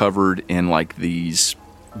it's covered in like these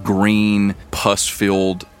green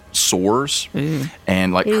pus-filled sores,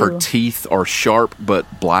 and like her Ew. teeth are sharp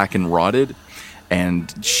but black and rotted.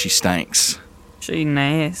 And she stinks. She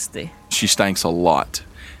nasty. She stinks a lot.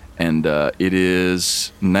 And it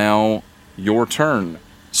is now your turn,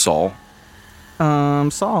 Saul.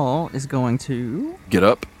 Saul is going to... Get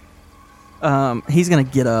up. he's going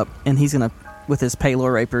to get up, and he's going to, with his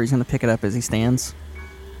Palor Rapier, he's going to pick it up as he stands.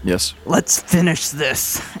 Yes. Let's finish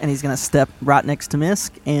this. And he's going to step right next to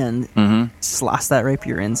Misk and slice that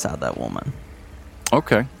rapier inside that woman.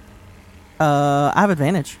 Okay. I have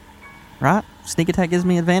advantage, right? Sneak attack gives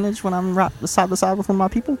me advantage when I'm right side by side with one of my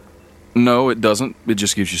people. No, it doesn't. It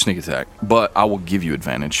just gives you sneak attack. But I will give you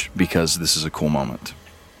advantage because this is a cool moment.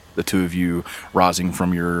 The two of you rising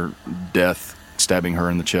from your death, stabbing her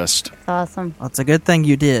in the chest. Awesome. Well, it's a good thing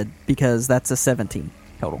you did, because that's a 17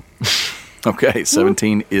 total. Okay,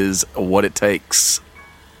 17 is what it takes.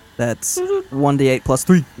 That's 1d8 plus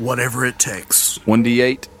 3. Whatever it takes.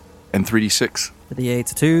 1d8 and 3d6. The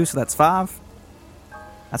d8's a 2, so that's 5.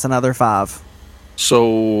 That's another 5.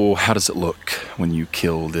 So, how does it look when you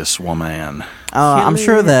kill this woman? I'm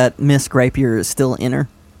sure that Misk Rapier is still in her,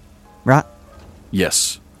 right?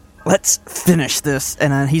 Yes. Let's finish this.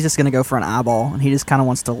 And he's just going to go for an eyeball, and he just kind of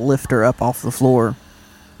wants to lift her up off the floor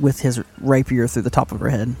with his rapier through the top of her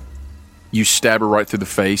head. You stab her right through the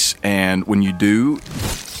face, and when you do,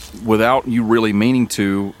 without you really meaning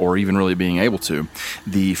to or even really being able to,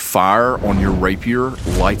 the fire on your rapier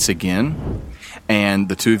lights again, and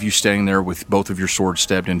the two of you standing there with both of your swords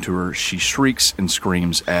stabbed into her, she shrieks and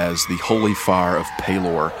screams as the holy fire of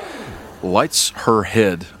Palor lights her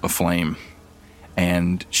head aflame,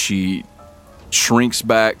 and she shrinks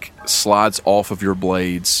back, slides off of your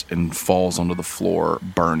blades, and falls onto the floor,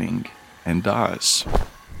 burning, and dies.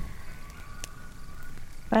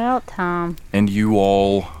 About time. And you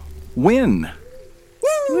all win.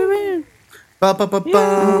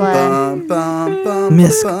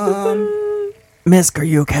 Misk, are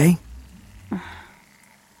you okay?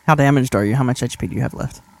 How damaged are you? How much HP do you have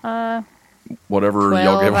left? Whatever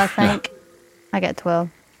y'all 12, give I think. I got 12.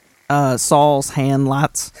 Saul's hand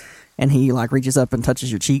lights, and he reaches up and touches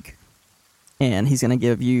your cheek, and he's going to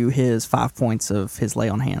give you his 5 points of his lay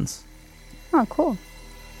on hands. Oh, cool.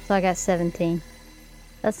 So I got 17.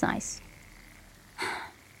 That's nice.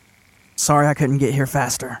 Sorry I couldn't get here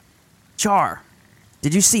faster. Char,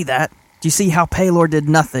 did you see that? Do you see how Paylor did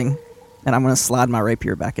nothing? And I'm going to slide my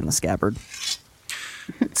rapier back in the scabbard.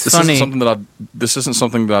 It's This funny. isn't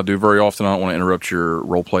something that I do very often. I don't want to interrupt your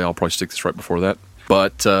role play. I'll probably stick this right before that.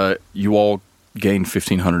 But you all gained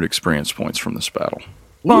 1,500 experience points from this battle.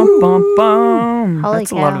 Bum, bum, bum. Holy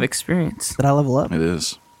That's a lot cow. of experience. Did I level up? It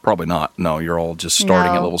is. Probably not. No, you're all just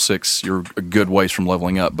starting at No. level 6. You're a good ways from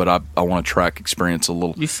leveling up, but I want to track experience a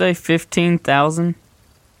little. You say 15,000?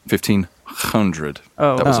 1,500.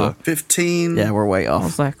 Oh. That was Oh. 15 Yeah, we're way I off.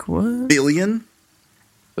 was like, what? billion.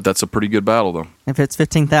 but that's a pretty good battle, though. If it's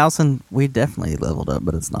 15,000, we definitely leveled up,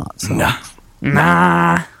 but it's not. So. Nah.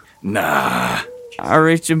 Nah. I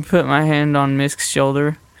reach and put my hand on Misk's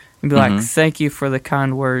shoulder and be like, thank you for the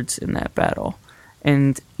kind words in that battle.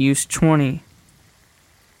 And use 20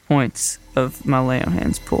 points of my lay on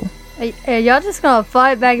hands pool. Are y'all just gonna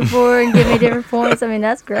fight back and forth and give me different points? I mean,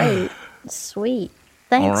 that's great. Sweet.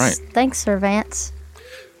 Thanks. All right. Thanks, Sir Vance.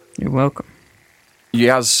 You're welcome. You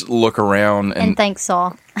guys look around, And and thanks,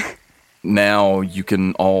 Saul. now you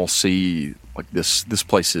can all see, like, this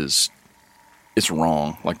place it's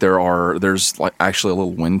wrong. Like, there's like actually a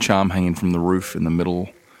little wind chime hanging from the roof in the middle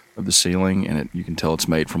of the ceiling, and you can tell it's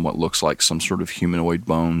made from what looks like some sort of humanoid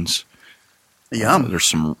bones. Yum. There's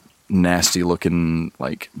some nasty looking,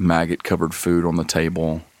 like, maggot covered food on the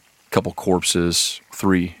table. A couple corpses,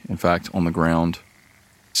 3 in fact, on the ground.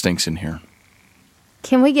 Stinks in here.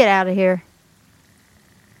 Can we get out of here?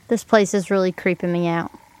 This place is really creeping me out.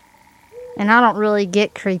 And I don't really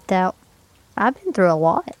get creeped out. I've been through a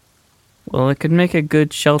lot. Well, it could make a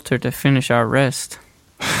good shelter to finish our rest.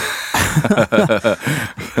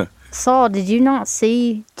 Saul, did you not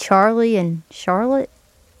see Charlie and Charlotte?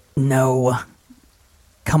 No.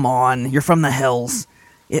 Come on, you're from the hills.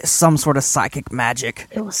 It's some sort of psychic magic.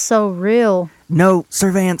 It was so real. No,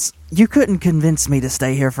 Sir Vance, you couldn't convince me to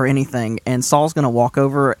stay here for anything. And Saul's going to walk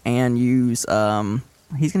over and use, he's going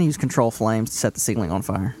to use control flames to set the ceiling on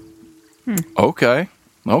fire. Okay.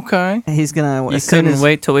 He's going to, You couldn't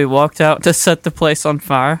wait till we walked out to set the place on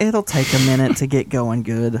fire. It'll take a minute to get going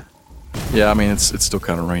good. Yeah, I mean, it's still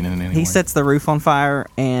kind of raining anyway. He sets the roof on fire,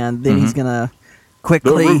 and then he's going to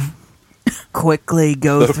quickly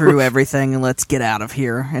go through everything and let's get out of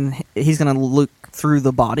here. And he's going to look through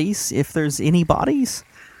the bodies, if there's any bodies.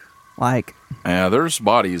 Like, Yeah, there's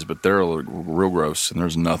bodies, but they're real gross, and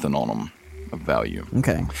there's nothing on them of value.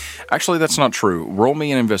 okay. Actually, that's not true. Roll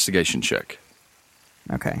me an investigation check.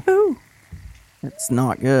 Okay. It's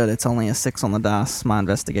not good. It's only a 6 on the dice. My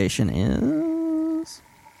investigation is...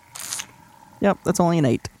 Yep, that's only an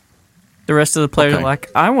 8. The rest of the players Okay. are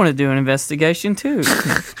like, I want to do an investigation too.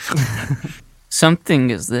 Something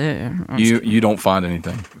is there. You don't find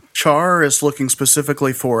anything. Char is looking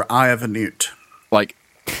specifically for Eye of a Newt. Like,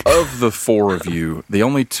 of the 4 of you, the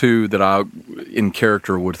only 2 that I, in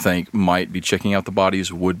character, would think might be checking out the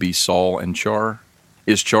bodies would be Saul and Char.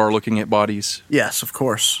 Is Char looking at bodies? Yes, of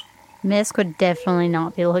course. Misk would definitely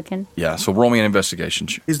not be looking. Yeah, so roll me an investigation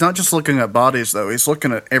check. He's not just looking at bodies, though. He's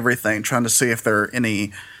looking at everything, trying to see if there are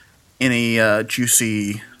any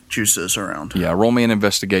juicy juices around. Yeah, roll me an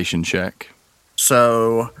investigation check.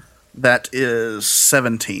 So that is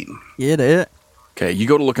 17. Get it? Okay, you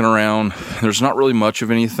go to looking around. There's not really much of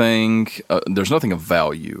anything. There's nothing of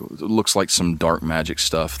value. It looks like some dark magic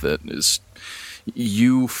stuff that is...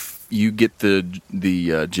 You get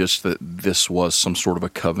the gist that this was some sort of a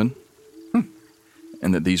coven,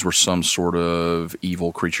 and that these were some sort of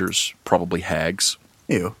evil creatures, probably hags.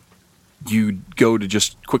 Ew. You go to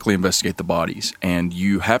just quickly investigate the bodies, and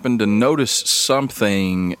you happen to notice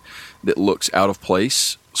something that looks out of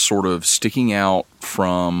place, sort of sticking out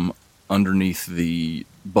from underneath the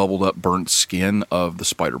bubbled up burnt skin of the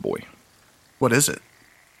spider boy. What is it?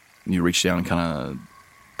 You reach down and kind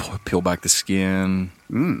of peel back the skin.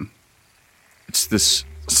 This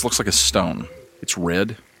looks like a stone. It's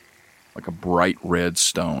red, like a bright red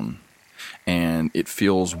stone, and it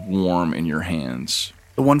feels warm in your hands.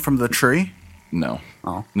 The one from the tree? No.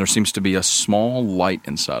 Oh. And there seems to be a small light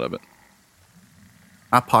inside of it.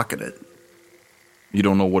 I pocket it. You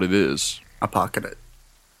don't know what it is. I pocket it.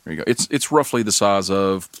 There you go. It's roughly the size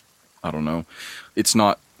of, I don't know. It's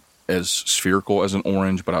not as spherical as an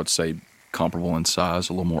orange, but I would say comparable in size,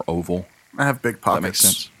 a little more oval. I have big pockets. That makes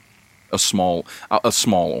sense. A small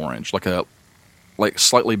orange, like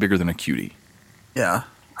slightly bigger than a cutie. Yeah,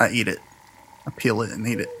 I eat it. I peel it and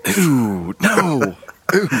eat it. Ooh, no.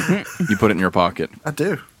 Ooh. You put it in your pocket. I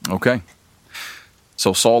do. Okay.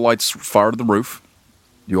 So Saul lights fire to the roof.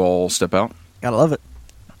 You all step out. Gotta love it.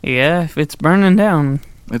 Yeah, if it's burning down.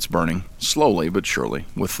 It's burning, slowly but surely,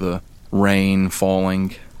 with the rain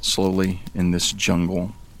falling slowly in this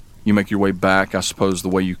jungle. You make your way back, I suppose, the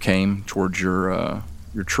way you came towards your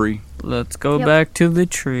tree. Let's go back to the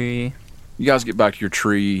tree. You guys get back to your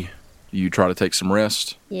tree. You try to take some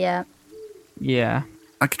rest. Yeah. Yeah.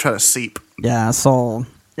 I could try to seep. Yeah, Saul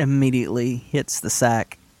immediately hits the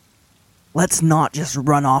sack. Let's not just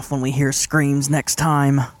run off when we hear screams next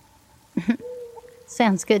time.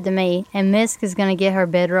 Sounds good to me. And Misk is going to get her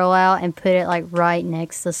bedroll out and put it, like, right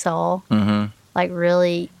next to Saul. Mm-hmm. Like,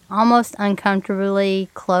 really, almost uncomfortably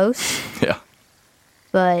close. Yeah.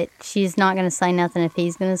 But she's not going to say nothing if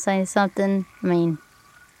he's going to say something. I mean,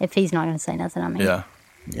 if he's not going to say nothing, I mean. Yeah.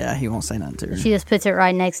 Yeah, he won't say nothing to her. She just puts it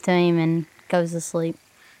right next to him and goes to sleep.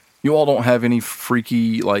 You all don't have any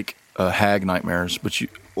freaky, like, hag nightmares, but you,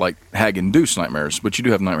 like, hag-induced nightmares, but you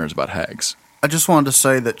do have nightmares about hags. I just wanted to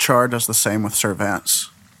say that Char does the same with Sir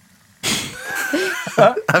Vance.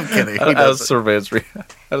 I'm kidding. He doesn't. Sir Vance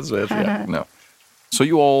react? No. So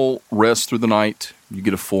you all rest through the night. You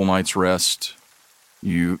get a full night's rest.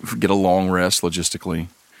 You get a long rest logistically.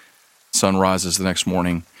 Sun rises the next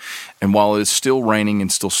morning. And while it is still raining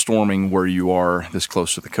and still storming where you are this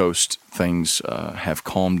close to the coast, things have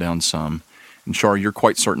calmed down some. And Char, you're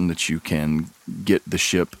quite certain that you can get the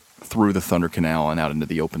ship through the Thunder Canal and out into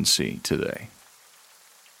the open sea today.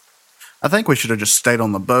 I think we should have just stayed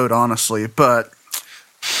on the boat, honestly. But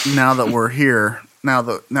now that we're here, now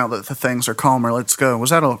that the things are calmer, let's go.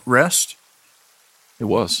 Was that a rest? It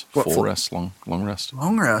was. What, Full full- rest, long rest.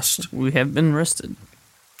 Long rest. We have been rested.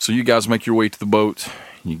 So you guys make your way to the boat.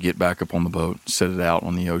 You get back up on the boat, set it out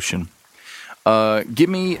on the ocean. Give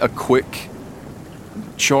me a quick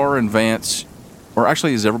Char and Vance, or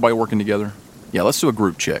actually, is everybody working together? Yeah, let's do a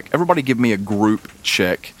group check. Everybody give me a group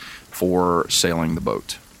check for sailing the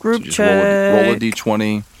boat. Group just check. Roll a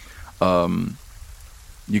d20.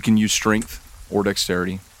 You can use strength or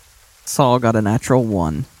dexterity. Saul got a natural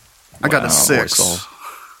 1. I got Wow, a 6. Saul.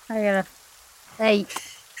 I got a 8.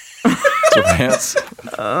 So Vance.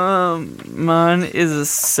 Mine is a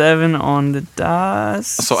 7 on the dice.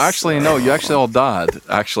 So actually, no, you actually all died.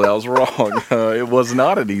 Actually, I was wrong. It was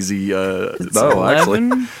not an easy. It's No, 11.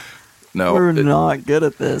 actually, no. We're not good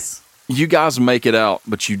at this. You guys make it out,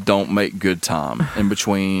 but you don't make good time. In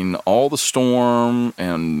between all the storm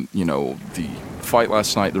and, the fight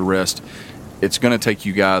last night, the rest, it's going to take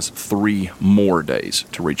you guys 3 more days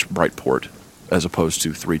to reach Brightport, as opposed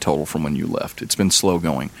to 3 total from when you left. It's been slow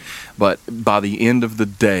going. But by the end of the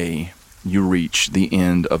day, you reach the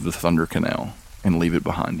end of the Thunder Canal and leave it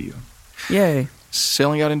behind you. Yay.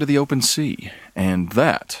 Sailing out into the open sea. And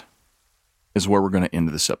that is where we're going to end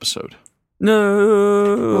this episode.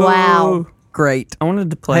 No. Wow. Great. I wanted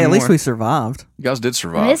to play Hey, at more. least we survived. You guys did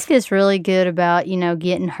survive. Misk is really good about,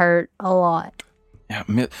 getting hurt a lot. Yeah,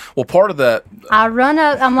 well, part of that, I run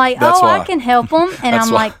up, I'm like, That's why. I can help him. And That's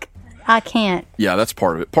I'm why. like, I can't. yeah, that's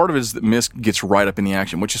part of it. Part of it is that Misk gets right up in the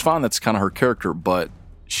action, which is fine. That's kind of her character, but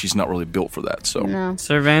she's not really built for that. So No.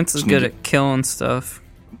 Sir Vance is Just good need at killing stuff.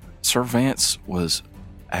 Sir Vance was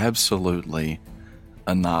absolutely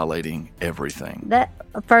annihilating everything. That,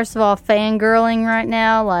 first of all, fangirling right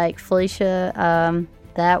now, like Felicia,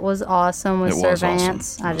 that was awesome with It Sir was awesome.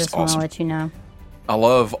 Vance. It I was just want to awesome. let you know. I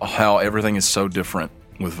love how everything is so different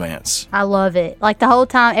with Vance. I love it. Like the whole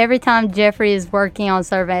time, every time Jeffrey is working on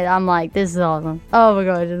Sir Vance, I'm like, this is awesome. Oh my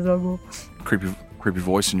gosh, this is so cool. Creepy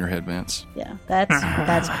voice in your head, Vance. Yeah,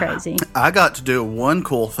 that's crazy. I got to do one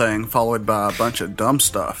cool thing followed by a bunch of dumb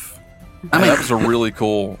stuff. I mean, that was a really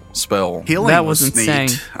cool spell. Healing That was was neat,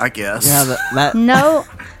 insane. I guess. Yeah, that No,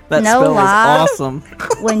 that no spell lie. was awesome.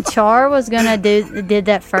 when Char was gonna did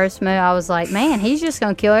that first move, I was like, man, he's just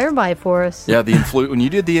gonna kill everybody for us. Yeah, when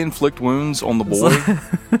you did the inflict wounds on the boy,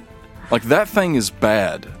 like that thing is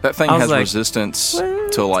bad. That thing I was has like, resistance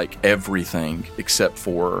to like everything except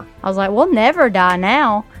for I was like, we'll never die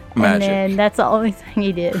now. Magic. And then that's the only thing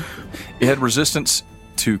he did. it had resistance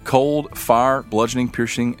to cold, fire, bludgeoning,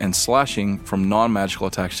 piercing, and slashing from non-magical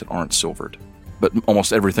attacks that aren't silvered. But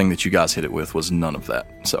almost everything that you guys hit it with was none of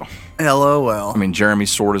that. So, LOL. I mean,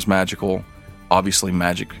 Jeremy's sword is magical. Obviously,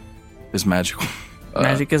 magic is magical.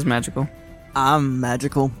 Magic is magical. I'm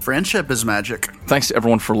magical. Friendship is magic. Thanks to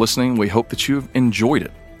everyone for listening. We hope that you've enjoyed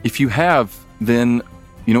it. If you have, then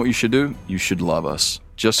you know what you should do? You should love us,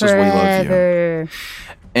 just as we love you. Forever.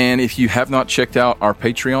 And if you have not checked out our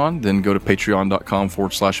Patreon, then go to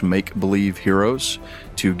patreon.com/makebelieveheroes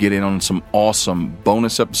to get in on some awesome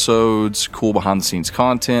bonus episodes, cool behind-the-scenes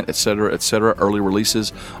content, etc., early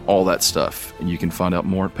releases, all that stuff. And you can find out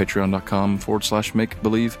more at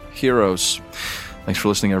patreon.com/makebelieveheroes. Thanks for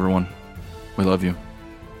listening, everyone. We love you.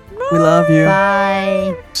 We love you.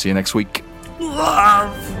 Bye. See you next week.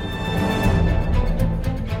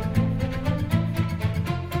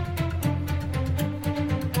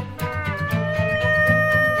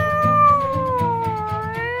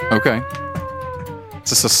 Okay.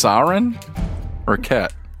 Is this a siren or a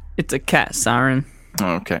cat? It's a cat siren.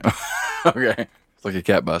 Oh, okay. Okay. It's like a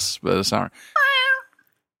cat bus, but a siren.